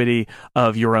ambiguity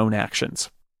of your own actions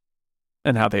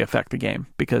and how they affect the game.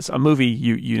 Because a movie,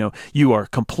 you are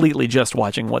completely just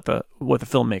watching what the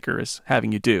filmmaker is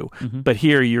having you do. But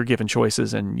here, you're given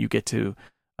choices, and you get to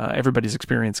everybody's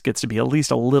experience gets to be at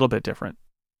least a little bit different.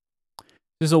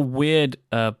 There's a weird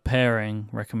pairing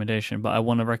recommendation, but I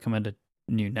want to recommend a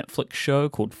new Netflix show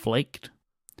called Flaked.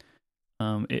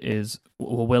 It is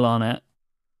Will Arnett,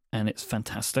 and it's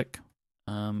fantastic.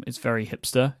 It's very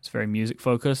hipster, it's very music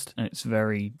focused, and it's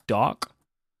very dark.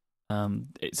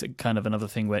 It's a kind of another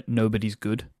thing where nobody's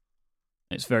good.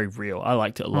 It's very real. I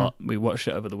liked it a lot. We watched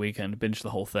it over the weekend, binged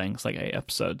the whole thing. It's like 8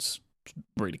 episodes. It's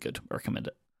really good. I recommend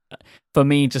it. For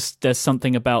me, just there's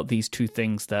something about these two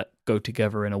things that go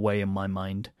together in a way in my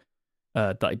mind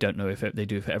that I don't know if they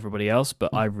do for everybody else,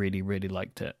 but I really, really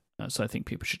liked it. So I think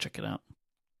people should check it out.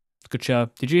 It's a good show.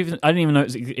 I didn't even know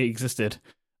it existed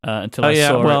until I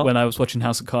saw it when I was watching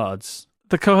House of Cards.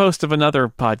 The co-host of another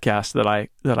podcast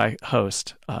that I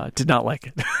host did not like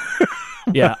it.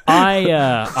 Yeah,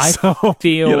 I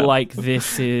feel like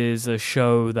this is a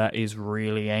show that is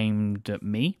really aimed at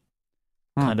me.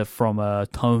 Kind of from a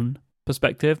tone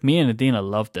perspective. Me and Adina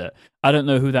loved it. I don't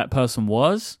know who that person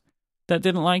was that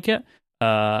didn't like it.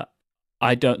 I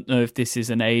don't know if this is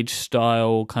an age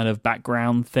style kind of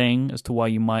background thing as to why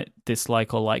you might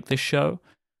dislike or like this show,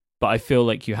 but I feel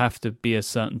like you have to be a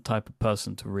certain type of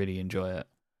person to really enjoy it.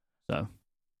 So,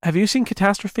 have you seen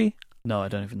Catastrophe? No, I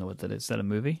don't even know what that is. Is that a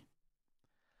movie?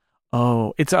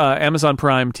 Oh, it's Amazon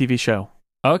Prime TV show.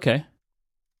 Okay.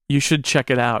 You should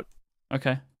check it out.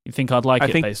 Okay. You think I'd like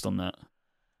it based on that?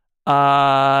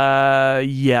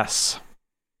 Yes.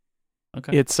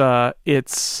 Okay.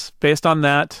 It's based on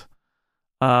that.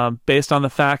 Based on the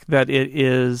fact that it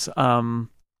is. I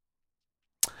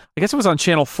guess it was on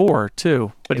Channel 4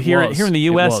 too, but here in the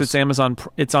U.S. it's Amazon.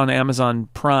 It's on Amazon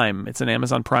Prime. It's an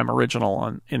Amazon Prime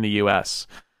original in the U.S.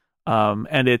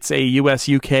 And it's a U.S.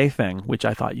 UK thing, which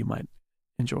I thought you might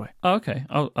enjoy. Oh, okay,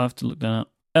 I'll have to look that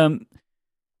up.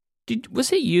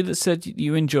 Was it you that said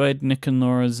you enjoyed Nick and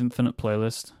Nora's Infinite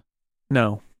Playlist?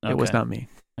 No, it was not me.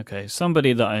 Okay,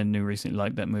 somebody that I knew recently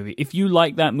liked that movie. If you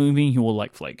like that movie, you will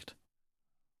like Flaked.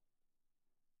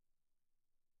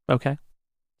 Okay.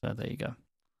 So there you go.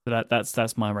 So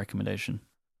that's my recommendation.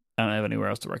 I don't have anywhere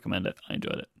else to recommend it. I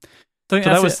enjoyed it. So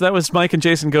that was Mike and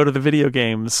Jason go to the video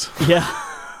games. Yeah.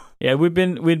 Yeah, we'd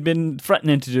been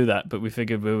threatening to do that, but we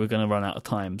figured we were going to run out of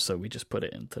time, so we just put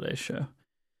it in today's show.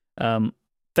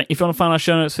 If you want to find our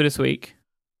show notes for this week,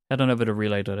 head on over to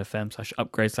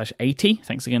relay.fm/upgrade/80.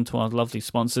 Thanks again to our lovely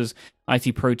sponsors,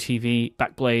 IT Pro TV,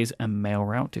 Backblaze, and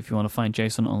MailRoute. If you want to find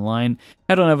Jason online,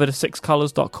 head on over to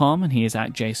sixcolors.com, and he is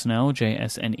at JasonL,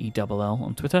 JSNELL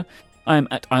on Twitter. I'm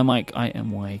at iMyke,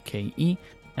 IMYKE,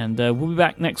 and we'll be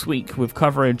back next week with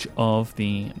coverage of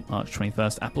the March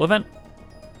 21st Apple event.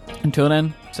 Until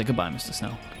then, say goodbye, Mr.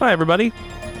 Snell. Bye, everybody.